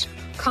difference.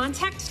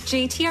 Contact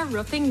JTR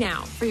Roofing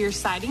now for your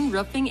siding,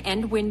 roofing,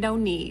 and window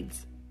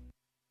needs.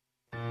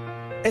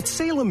 At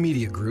Salem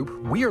Media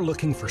Group, we are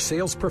looking for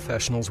sales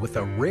professionals with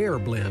a rare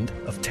blend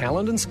of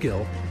talent and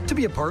skill to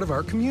be a part of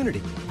our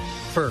community.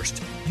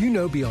 First, you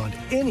know beyond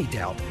any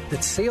doubt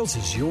that sales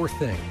is your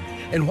thing.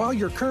 And while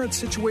your current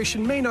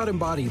situation may not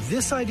embody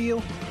this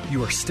ideal,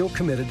 you are still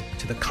committed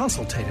to the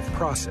consultative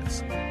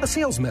process, a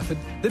sales method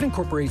that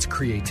incorporates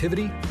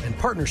creativity and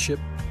partnership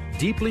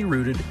deeply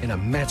rooted in a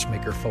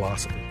matchmaker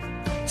philosophy.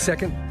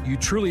 Second, you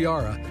truly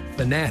are a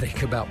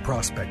fanatic about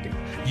prospecting.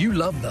 You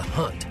love the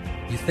hunt.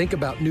 You think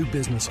about new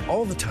business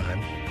all the time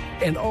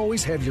and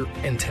always have your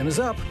antennas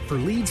up for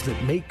leads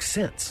that make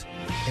sense.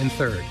 And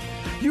third,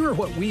 you are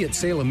what we at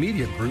Salem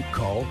Media Group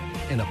call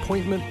an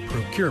appointment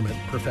procurement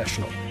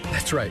professional.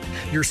 That's right.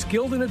 You're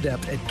skilled and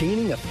adept at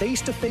gaining a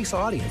face-to-face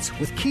audience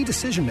with key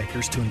decision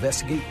makers to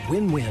investigate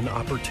win-win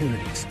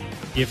opportunities.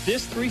 If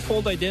this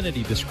threefold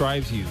identity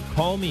describes you,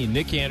 call me,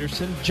 Nick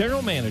Anderson,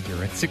 General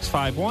Manager, at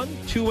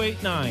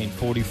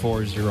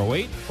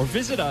 651-289-4408 or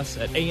visit us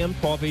at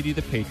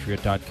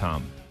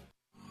am1280thepatriot.com.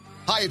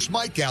 Hi, it's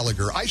Mike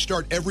Gallagher. I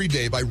start every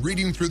day by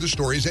reading through the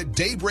stories at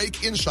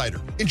Daybreak Insider.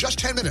 In just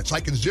 10 minutes,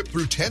 I can zip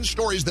through 10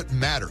 stories that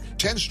matter,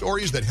 10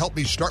 stories that help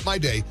me start my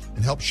day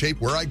and help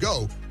shape where I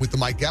go with The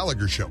Mike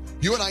Gallagher Show.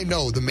 You and I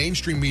know the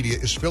mainstream media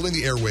is filling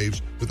the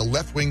airwaves with a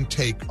left-wing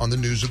take on the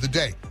news of the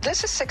day.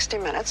 This is 60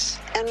 Minutes,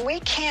 and we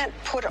can't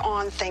put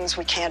on things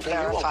we can't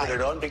verify. You won't put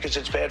it on because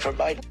it's bad for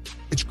Biden.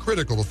 It's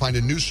critical to find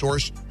a news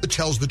source that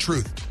tells the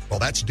truth. Well,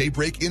 that's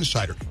Daybreak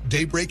Insider.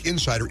 Daybreak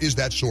Insider is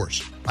that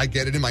source. I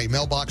get it in my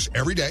mailbox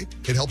every day.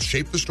 It helps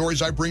shape the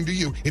stories I bring to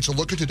you. It's a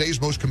look at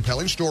today's most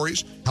compelling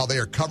stories, how they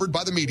are covered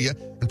by the media,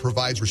 and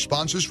provides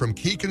responses from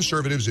key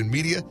conservatives in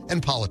media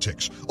and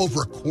politics.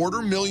 Over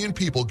 250,000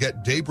 people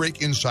get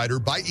Daybreak Insider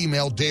by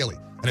email daily,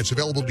 and it's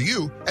available to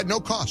you at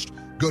no cost.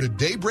 Go to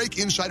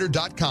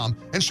daybreakinsider.com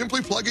and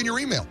simply plug in your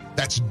email.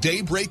 That's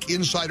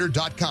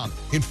daybreakinsider.com.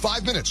 In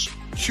 5 minutes,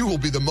 you will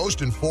be the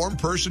most informed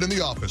person in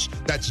the office.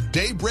 That's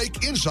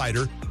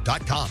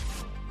daybreakinsider.com.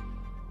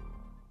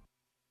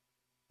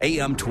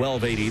 AM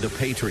 1280, The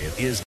Patriot,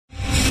 is...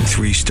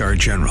 3-star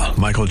General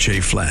Michael J.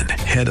 Flynn,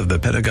 head of the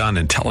Pentagon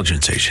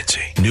Intelligence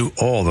Agency, knew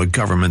all the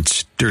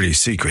government's dirty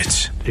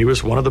secrets. He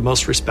was one of the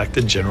most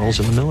respected generals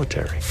in the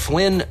military.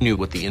 Flynn knew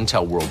what the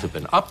intel world had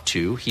been up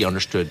to. He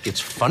understood its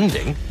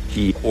funding.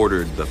 He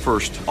ordered the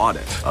first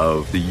audit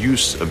of the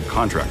use of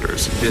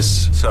contractors.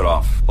 This set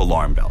off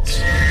alarm bells.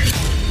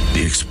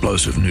 The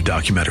explosive new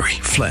documentary,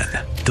 Flynn,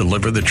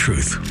 Deliver the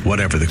Truth,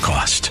 Whatever the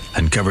Cost,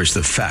 uncovers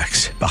the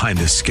facts behind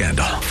this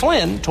scandal.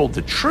 Flynn told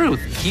the truth.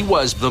 He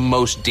was the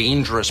most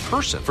dangerous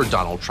person for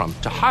Donald Trump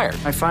to hire.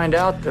 I find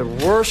out the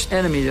worst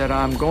enemy that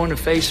I'm going to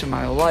face in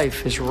my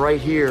life is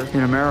right here in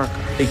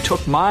America. They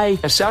took my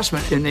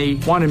assessment and they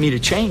wanted me to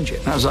change it.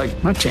 And I was like,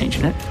 I'm not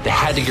changing it. They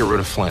had to get rid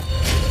of Flynn.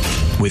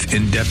 With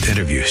in-depth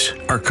interviews,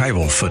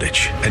 archival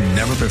footage, and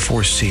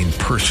never-before-seen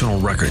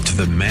personal records of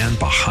the man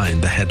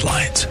behind the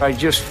headlines. I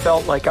just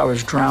felt like I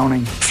was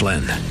drowning.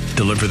 Flynn,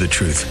 Deliver the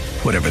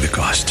Truth, Whatever the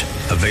Cost.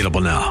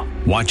 Available now.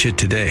 Watch it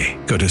today.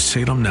 Go to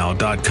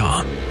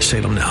salemnow.com.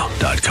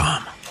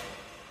 salemnow.com.